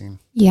you, Christine?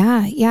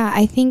 Yeah.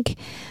 I think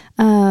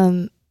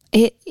I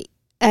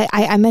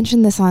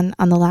mentioned this on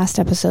the last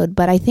episode,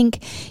 but I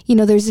think,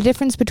 there's a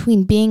difference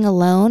between being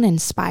alone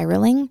and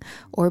spiraling,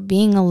 or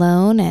being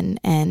alone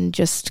and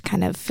just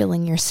kind of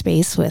filling your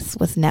space with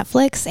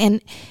Netflix,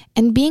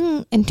 and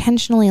being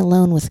intentionally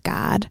alone with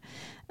God.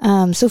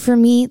 So for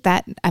me,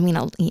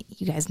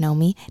 you guys know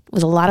me, it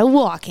was a lot of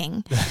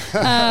walking,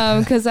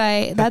 because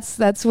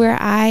that's where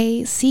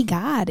I see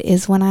God,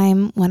 is when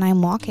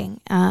I'm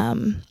walking.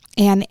 And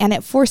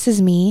it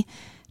forces me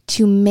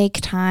to make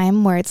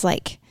time where it's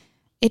like,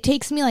 it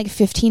takes me like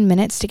 15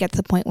 minutes to get to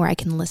the point where I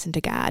can listen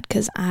to God,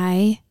 because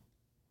I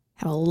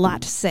have a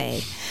lot to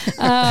say.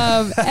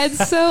 And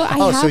so I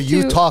have so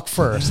you to, talk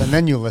first and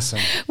then you listen.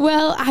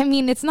 well, I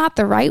mean, it's not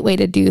the right way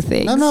to do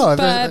things. No,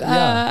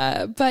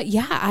 but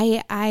yeah,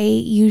 I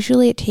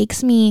usually, it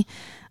takes me,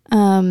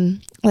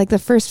 like the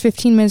first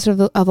 15 minutes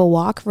of a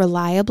walk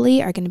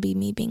reliably are going to be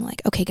me being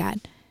like, okay, God,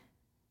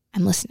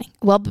 I'm listening.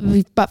 Well,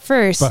 but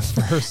first, but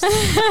first,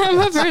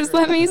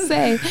 let me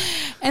say.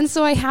 And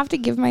so I have to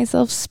give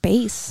myself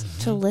space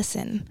to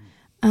listen,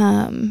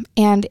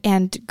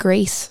 and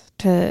grace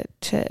for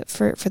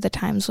the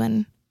times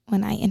when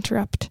I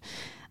interrupt.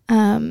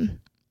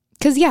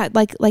 'Cause yeah,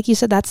 like you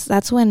said,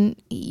 that's when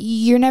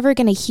you're never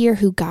going to hear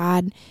who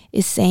God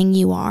is saying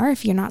you are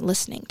if you're not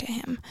listening to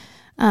him.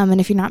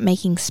 And if you're not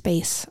making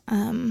space,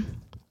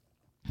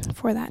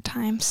 for that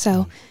time.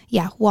 So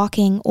yeah,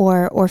 walking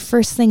or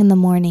first thing in the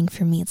morning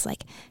for me, it's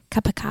like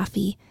cup of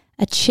coffee,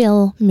 a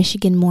chill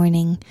Michigan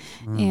morning,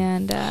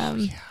 and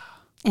a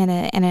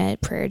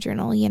prayer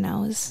journal,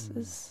 is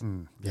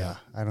yeah.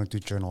 I don't do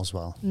journals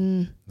well.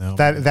 No.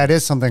 That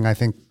is something I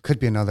think could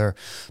be another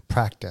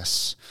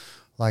practice,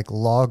 like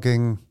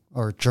logging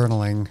or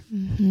journaling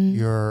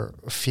your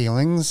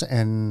feelings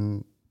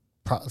and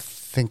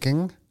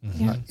thinking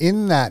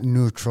in that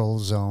neutral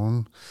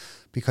zone.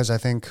 Because I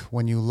think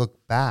when you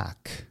look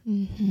back,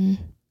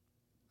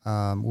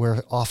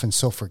 we're often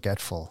so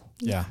forgetful.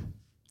 Yeah.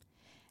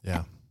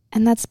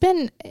 And that's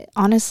been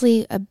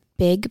honestly a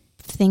big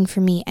thing for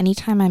me.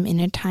 Anytime I'm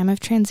in a time of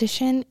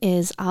transition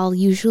is I'll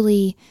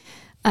usually,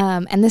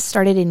 and this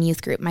started in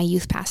youth group. My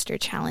youth pastor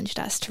challenged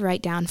us to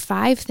write down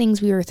 5 things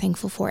we were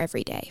thankful for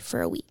every day for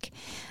a week.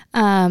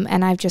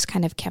 And I've just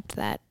kind of kept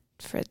that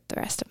for the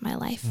rest of my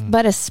life.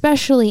 But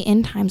especially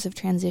in times of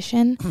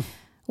transition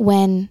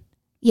when...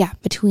 yeah,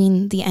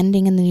 between the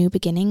ending and the new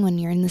beginning, when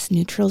you're in this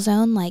neutral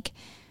zone, like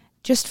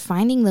just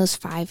finding those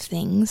 5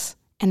 things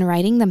and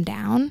writing them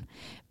down,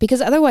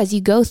 because otherwise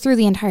you go through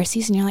the entire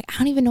season, you're like, I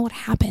don't even know what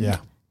happened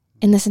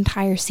in this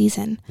entire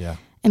season. Yeah.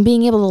 And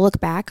being able to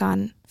look back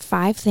on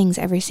 5 things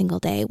every single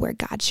day where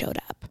God showed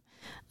up,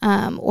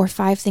 or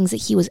 5 things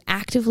that he was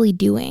actively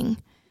doing.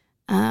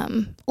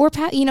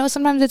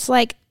 Sometimes it's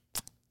like,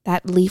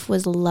 that leaf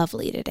was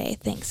lovely today.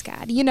 Thanks,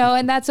 God.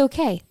 And that's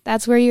okay.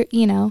 That's where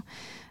you're,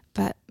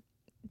 but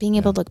being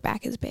able to look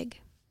back is big.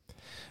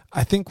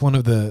 I think one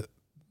of the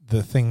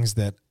things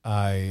that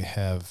I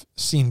have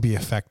seen be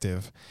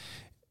effective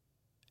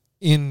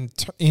in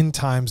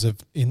times of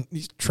in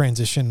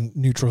transition,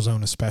 neutral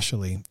zone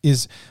especially,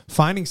 is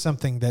finding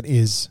something that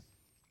is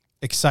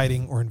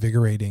exciting or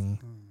invigorating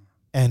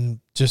and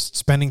just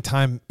spending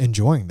time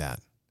enjoying that.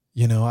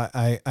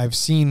 I've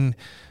seen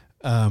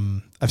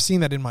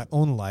that in my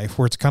own life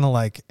where it's kind of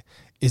like,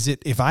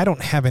 if I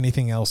don't have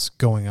anything else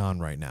going on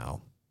right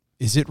now,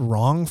 is it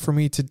wrong for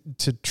me to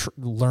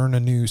learn a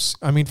new?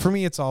 I mean, for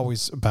me, it's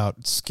always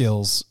about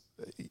skills,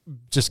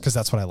 just because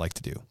that's what I like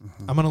to do.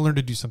 I'm going to learn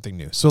to do something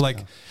new. So,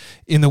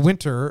 in the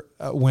winter,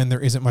 when there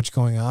isn't much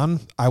going on,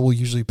 I will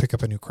usually pick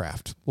up a new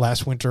craft.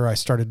 Last winter, I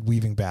started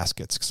weaving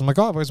baskets because I'm like,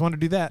 oh, I've always wanted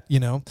to do that,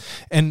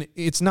 And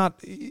it's not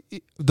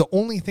the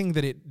only thing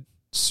that it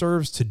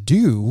serves to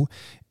do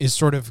is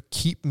sort of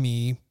keep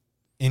me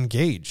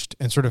engaged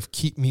and sort of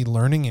keep me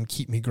learning and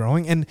keep me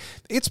growing. And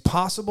it's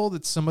possible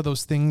that some of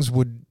those things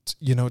would,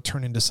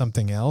 turn into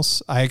something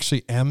else. I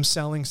actually am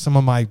selling some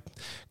of my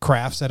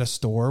crafts at a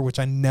store, which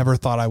I never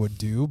thought I would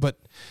do, but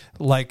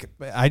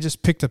I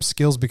just picked up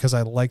skills because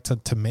I like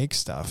to make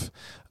stuff.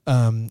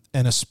 And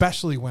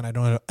especially when I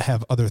don't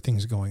have other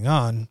things going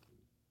on,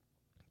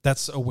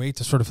 that's a way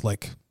to sort of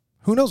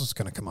who knows what's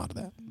going to come out of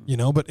that,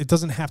 but it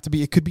doesn't have to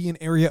be, it could be an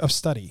area of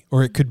study,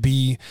 or it could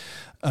be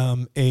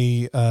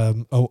a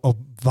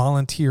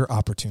volunteer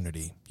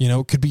opportunity,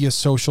 it could be a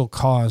social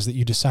cause that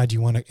you decide you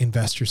want to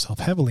invest yourself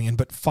heavily in,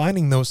 but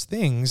finding those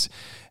things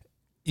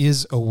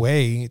is a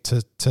way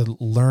to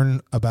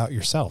learn about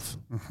yourself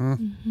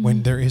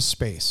when there is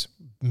space.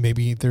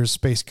 Maybe there's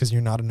space because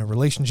you're not in a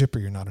relationship or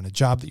you're not in a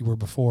job that you were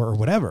before or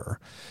whatever.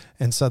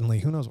 And suddenly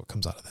who knows what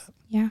comes out of that.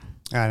 Yeah.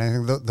 And I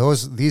think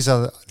these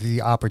are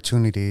the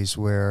opportunities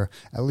where,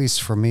 at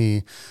least for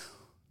me,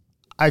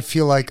 I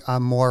feel like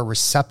I'm more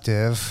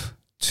receptive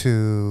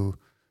to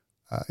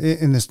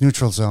in this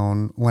neutral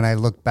zone when I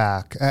look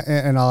back.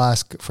 And I'll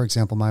ask, for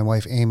example, my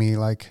wife, Amy,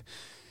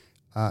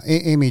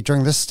 Amy,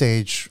 during this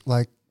stage,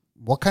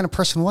 what kind of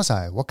person was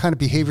I? What kind of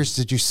behaviors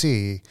did you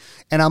see?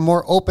 And I'm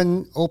more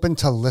open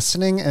to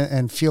listening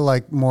and feel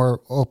like more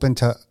open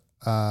to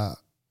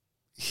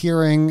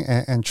hearing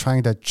and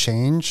trying to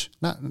change,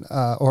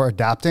 or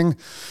adapting,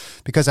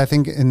 because I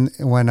think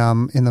when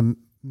I'm in the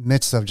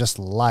midst of just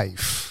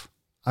life,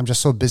 I'm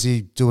just so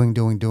busy doing,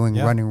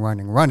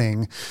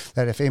 running,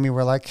 that if Amy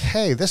were like,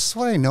 hey, this is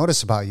what I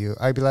noticed about you,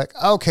 I'd be like,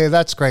 okay,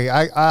 that's great.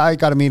 I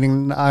got a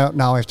meeting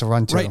now I have to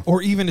run to. Right.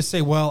 Or even to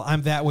say, well,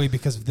 I'm that way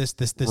because of this,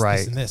 right.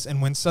 this, and this.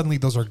 And when suddenly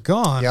those are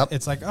gone,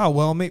 it's like, oh,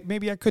 well,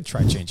 maybe I could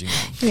try changing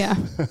that. Yeah.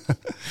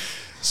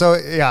 So,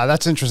 yeah,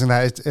 that's interesting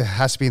that it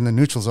has to be in the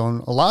neutral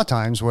zone a lot of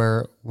times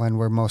when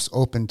we're most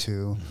open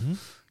to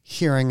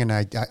hearing and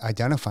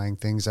identifying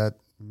things that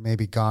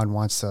maybe God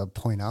wants to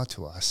point out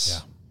to us.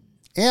 Yeah.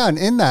 And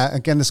in that,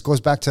 again, this goes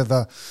back to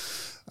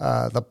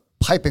the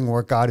piping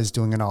work God is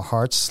doing in our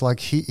hearts. Like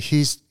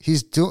he's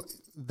doing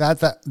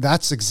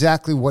that's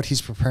exactly what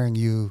he's preparing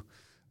you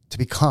to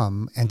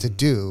become and to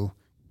do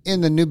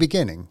in the new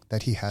beginning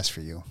that he has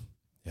for you.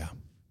 Yeah.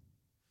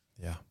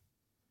 Yeah.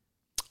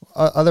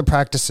 Other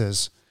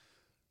practices.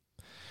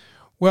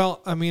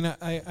 Well, I mean,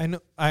 I know,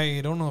 I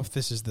don't know if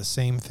this is the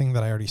same thing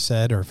that I already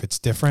said or if it's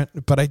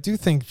different, but I do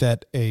think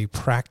that a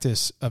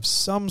practice of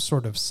some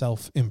sort of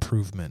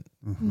self-improvement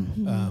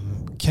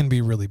can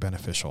be really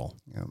beneficial.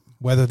 Yeah.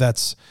 Whether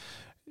that's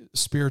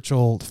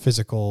spiritual,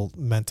 physical,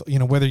 mental,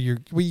 whether you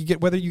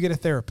get a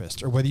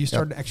therapist or whether you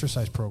start an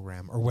exercise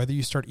program or whether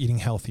you start eating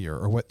healthier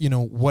or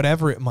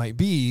whatever it might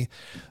be,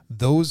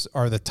 those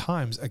are the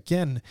times.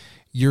 Again,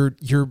 you're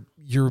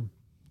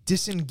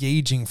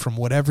disengaging from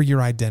whatever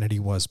your identity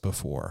was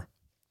before.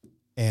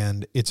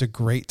 And it's a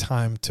great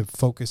time to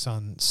focus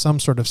on some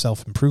sort of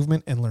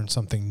self-improvement and learn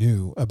something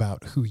new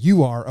about who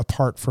you are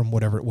apart from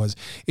whatever it was.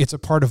 It's a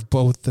part of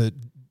both the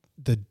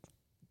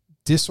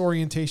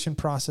disorientation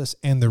process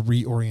and the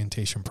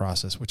reorientation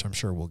process, which I'm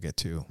sure we'll get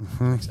to in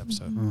the next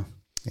episode.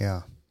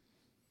 Yeah.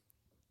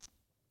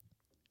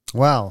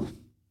 Wow.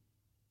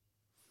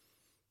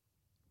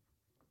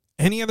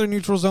 Any other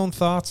neutral zone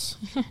thoughts?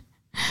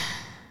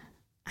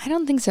 I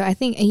don't think so. I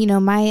think,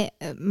 my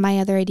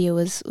other idea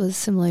was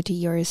similar to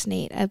yours,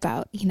 Nate,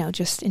 about,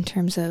 just in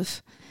terms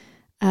of,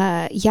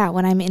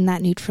 when I'm in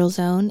that neutral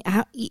zone,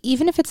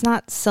 even if it's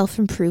not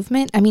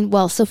self-improvement,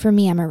 so for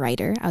me, I'm a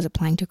writer. I was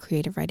applying to a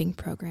creative writing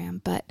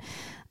program, but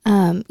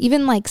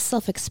even like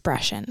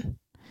self-expression,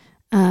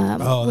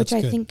 which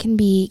I think can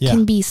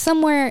be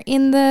somewhere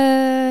in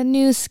the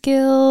new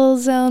skill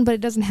zone, but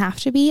it doesn't have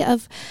to be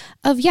of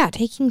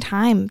taking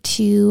time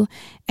to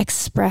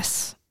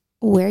express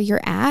where you're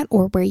at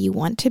or where you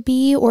want to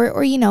be, or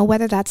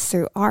whether that's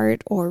through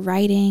art or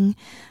writing.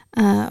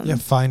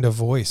 Find a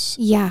voice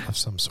of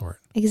some sort.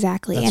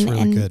 Exactly. That's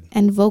really good.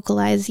 And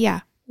vocalize,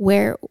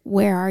 where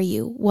are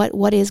you?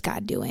 What is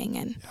God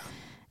doing?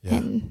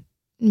 And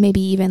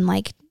maybe even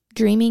like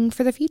dreaming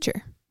for the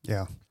future.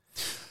 Yeah.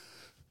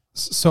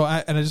 So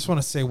I just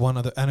want to say one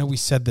other, I know we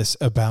said this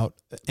about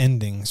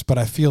endings, but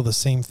I feel the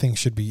same thing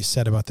should be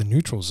said about the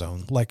neutral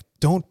zone. Like,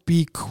 don't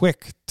be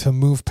quick to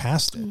move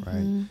past it.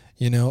 Right.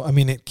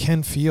 It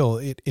can feel,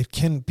 it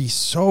can be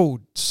so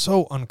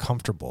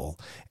uncomfortable.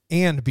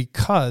 And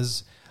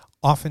because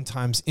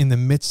oftentimes in the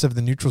midst of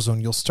the neutral zone,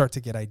 you'll start to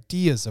get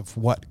ideas of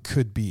what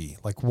could be,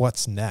 like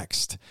what's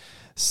next.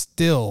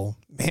 Still,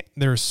 man,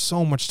 there's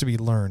so much to be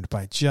learned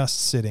by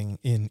just sitting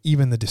in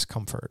even the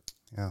discomfort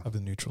of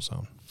the neutral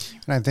zone.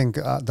 And I think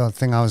the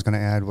thing I was going to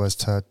add was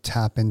to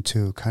tap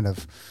into kind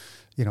of,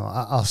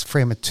 I'll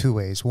frame it two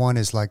ways. One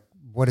is like,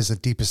 what is the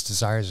deepest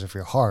desires of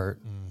your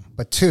heart?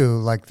 But two,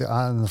 like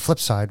on the flip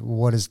side,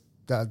 what is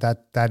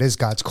that is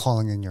God's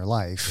calling in your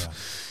life? Yeah.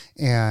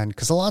 And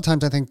because a lot of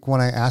times I think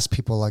when I ask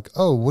people like,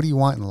 oh, what do you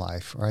want in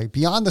life? Right.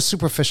 Beyond the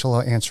superficial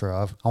answer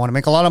of, I want to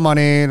make a lot of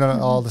money and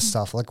all this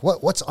stuff, like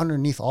what's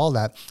underneath all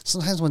that?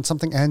 Sometimes when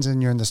something ends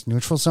and you're in this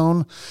neutral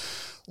zone,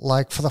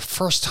 like for the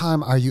first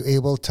time, are you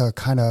able to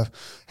kind of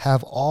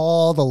have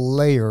all the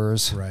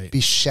layers be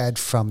shed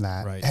from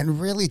that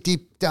and really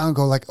deep down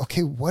go like,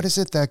 okay, what is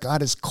it that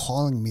God is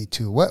calling me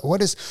to?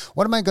 What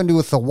am I going to do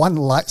with the one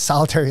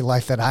solitary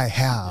life that I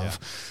have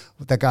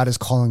that God is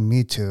calling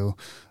me to?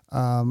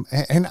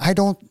 And I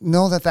don't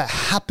know that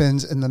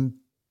happens in the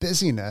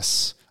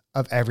busyness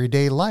of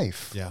everyday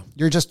life. Yeah.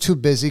 You're just too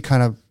busy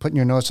kind of putting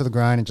your nose to the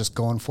grind and just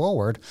going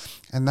forward.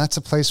 And that's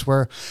a place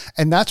where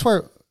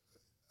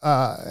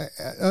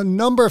a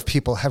number of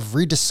people have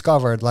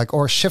rediscovered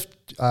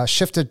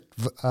shifted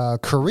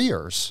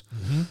careers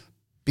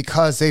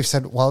because they've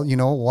said, well, you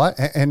know what?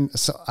 And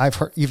so I've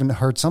even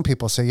heard some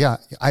people say,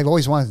 I've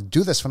always wanted to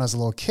do this when I was a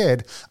little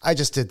kid. I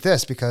just did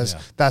this because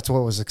that's what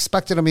was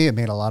expected of me. It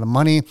made a lot of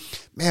money,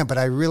 man, but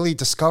I really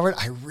discovered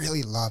I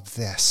really love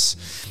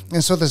this.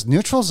 And so this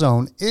neutral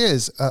zone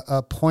is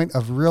a point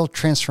of real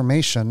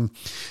transformation.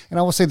 And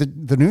I will say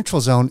that the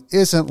neutral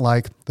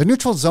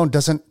zone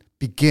doesn't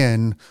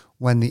begin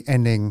when the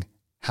ending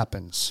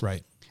happens.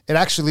 Right. It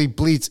actually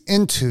bleeds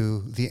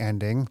into the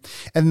ending,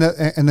 and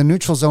the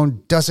neutral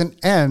zone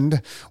doesn't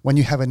end when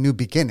you have a new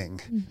beginning.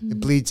 Mm-hmm. It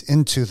bleeds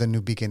into the new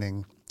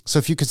beginning. So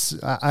if you could,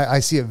 I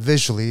see it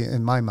visually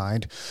in my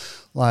mind,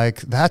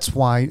 like that's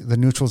why the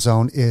neutral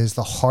zone is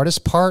the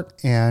hardest part,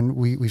 and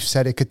we've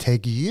said it could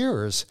take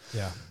years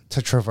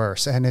to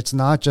traverse, and it's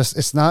not just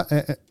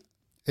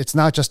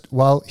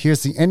well,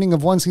 here's the ending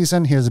of one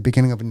season, here's the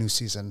beginning of a new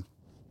season.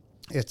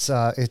 It's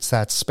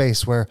that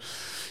space where,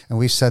 and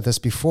we've said this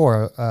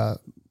before,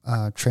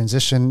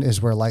 transition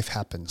is where life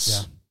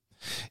happens.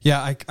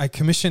 Yeah. I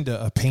commissioned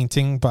a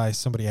painting by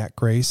somebody at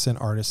Grace, an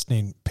artist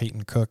named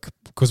Peyton Cook,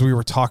 because we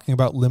were talking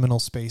about liminal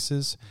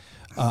spaces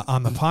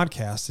on the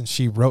podcast, and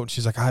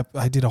she's like,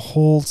 I did a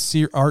whole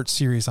art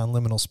series on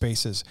liminal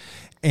spaces,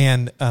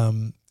 and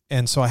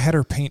so I had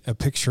her paint a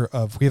picture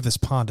of, we have this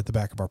pond at the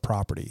back of our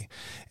property,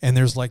 and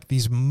there's like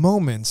these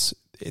moments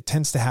it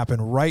tends to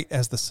happen right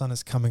as the sun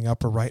is coming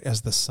up or right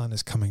as the sun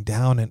is coming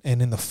down.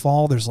 And in the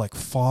fall, there's like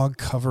fog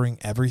covering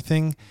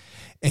everything.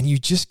 And you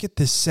just get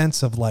this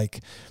sense of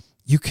like,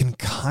 you can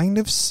kind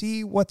of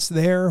see what's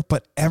there,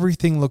 but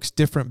everything looks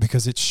different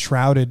because it's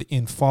shrouded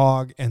in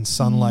fog and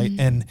sunlight.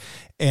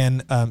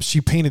 And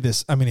she painted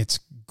this. I mean, it's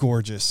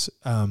gorgeous.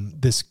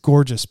 This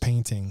gorgeous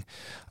painting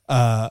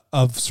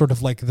of sort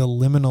of like the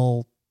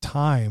liminal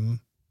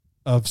time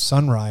of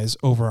sunrise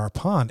over our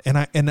pond.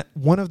 And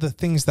one of the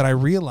things that I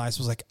realized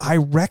was like, I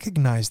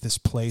recognize this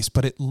place,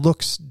 but it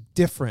looks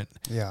different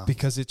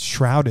because it's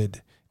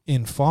shrouded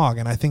in fog.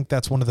 And I think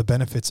that's one of the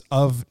benefits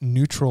of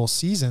neutral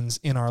seasons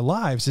in our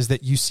lives is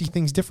that you see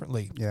things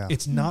differently. Yeah.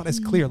 It's not as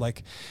clear.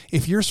 Like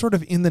if you're sort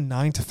of in the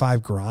 9 to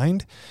 5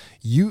 grind,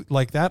 you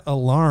like that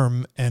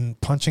alarm and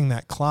punching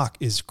that clock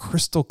is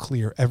crystal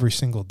clear every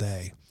single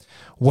day.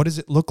 What does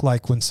it look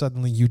like when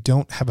suddenly you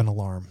don't have an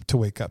alarm to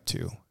wake up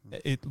to?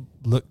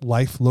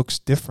 Life looks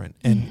different.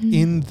 And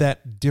in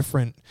that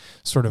different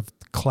sort of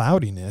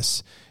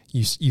cloudiness,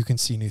 you can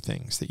see new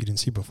things that you didn't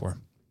see before.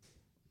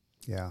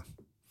 Yeah.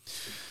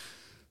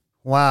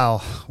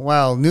 Wow.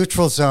 Well,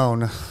 neutral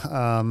zone.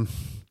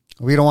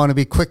 We don't want to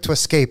be quick to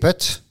escape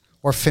it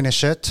or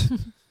finish it,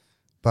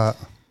 but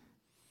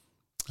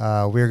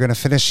we're going to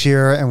finish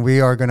here, and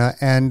we are going to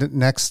end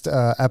next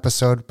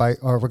episode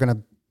we're going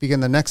to begin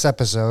the next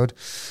episode.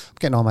 I'm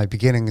getting all my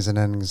beginnings and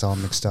endings all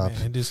mixed up.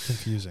 Man, it is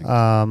confusing.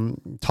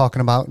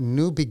 Talking about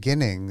new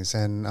beginnings,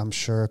 and I'm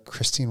sure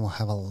Christine will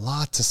have a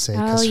lot to say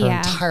because her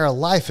entire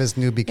life is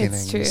new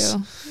beginnings. It's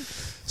true.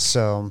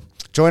 So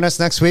join us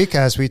next week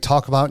as we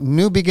talk about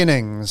new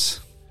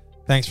beginnings.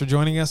 Thanks for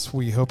joining us.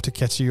 We hope to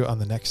catch you on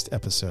the next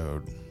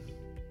episode.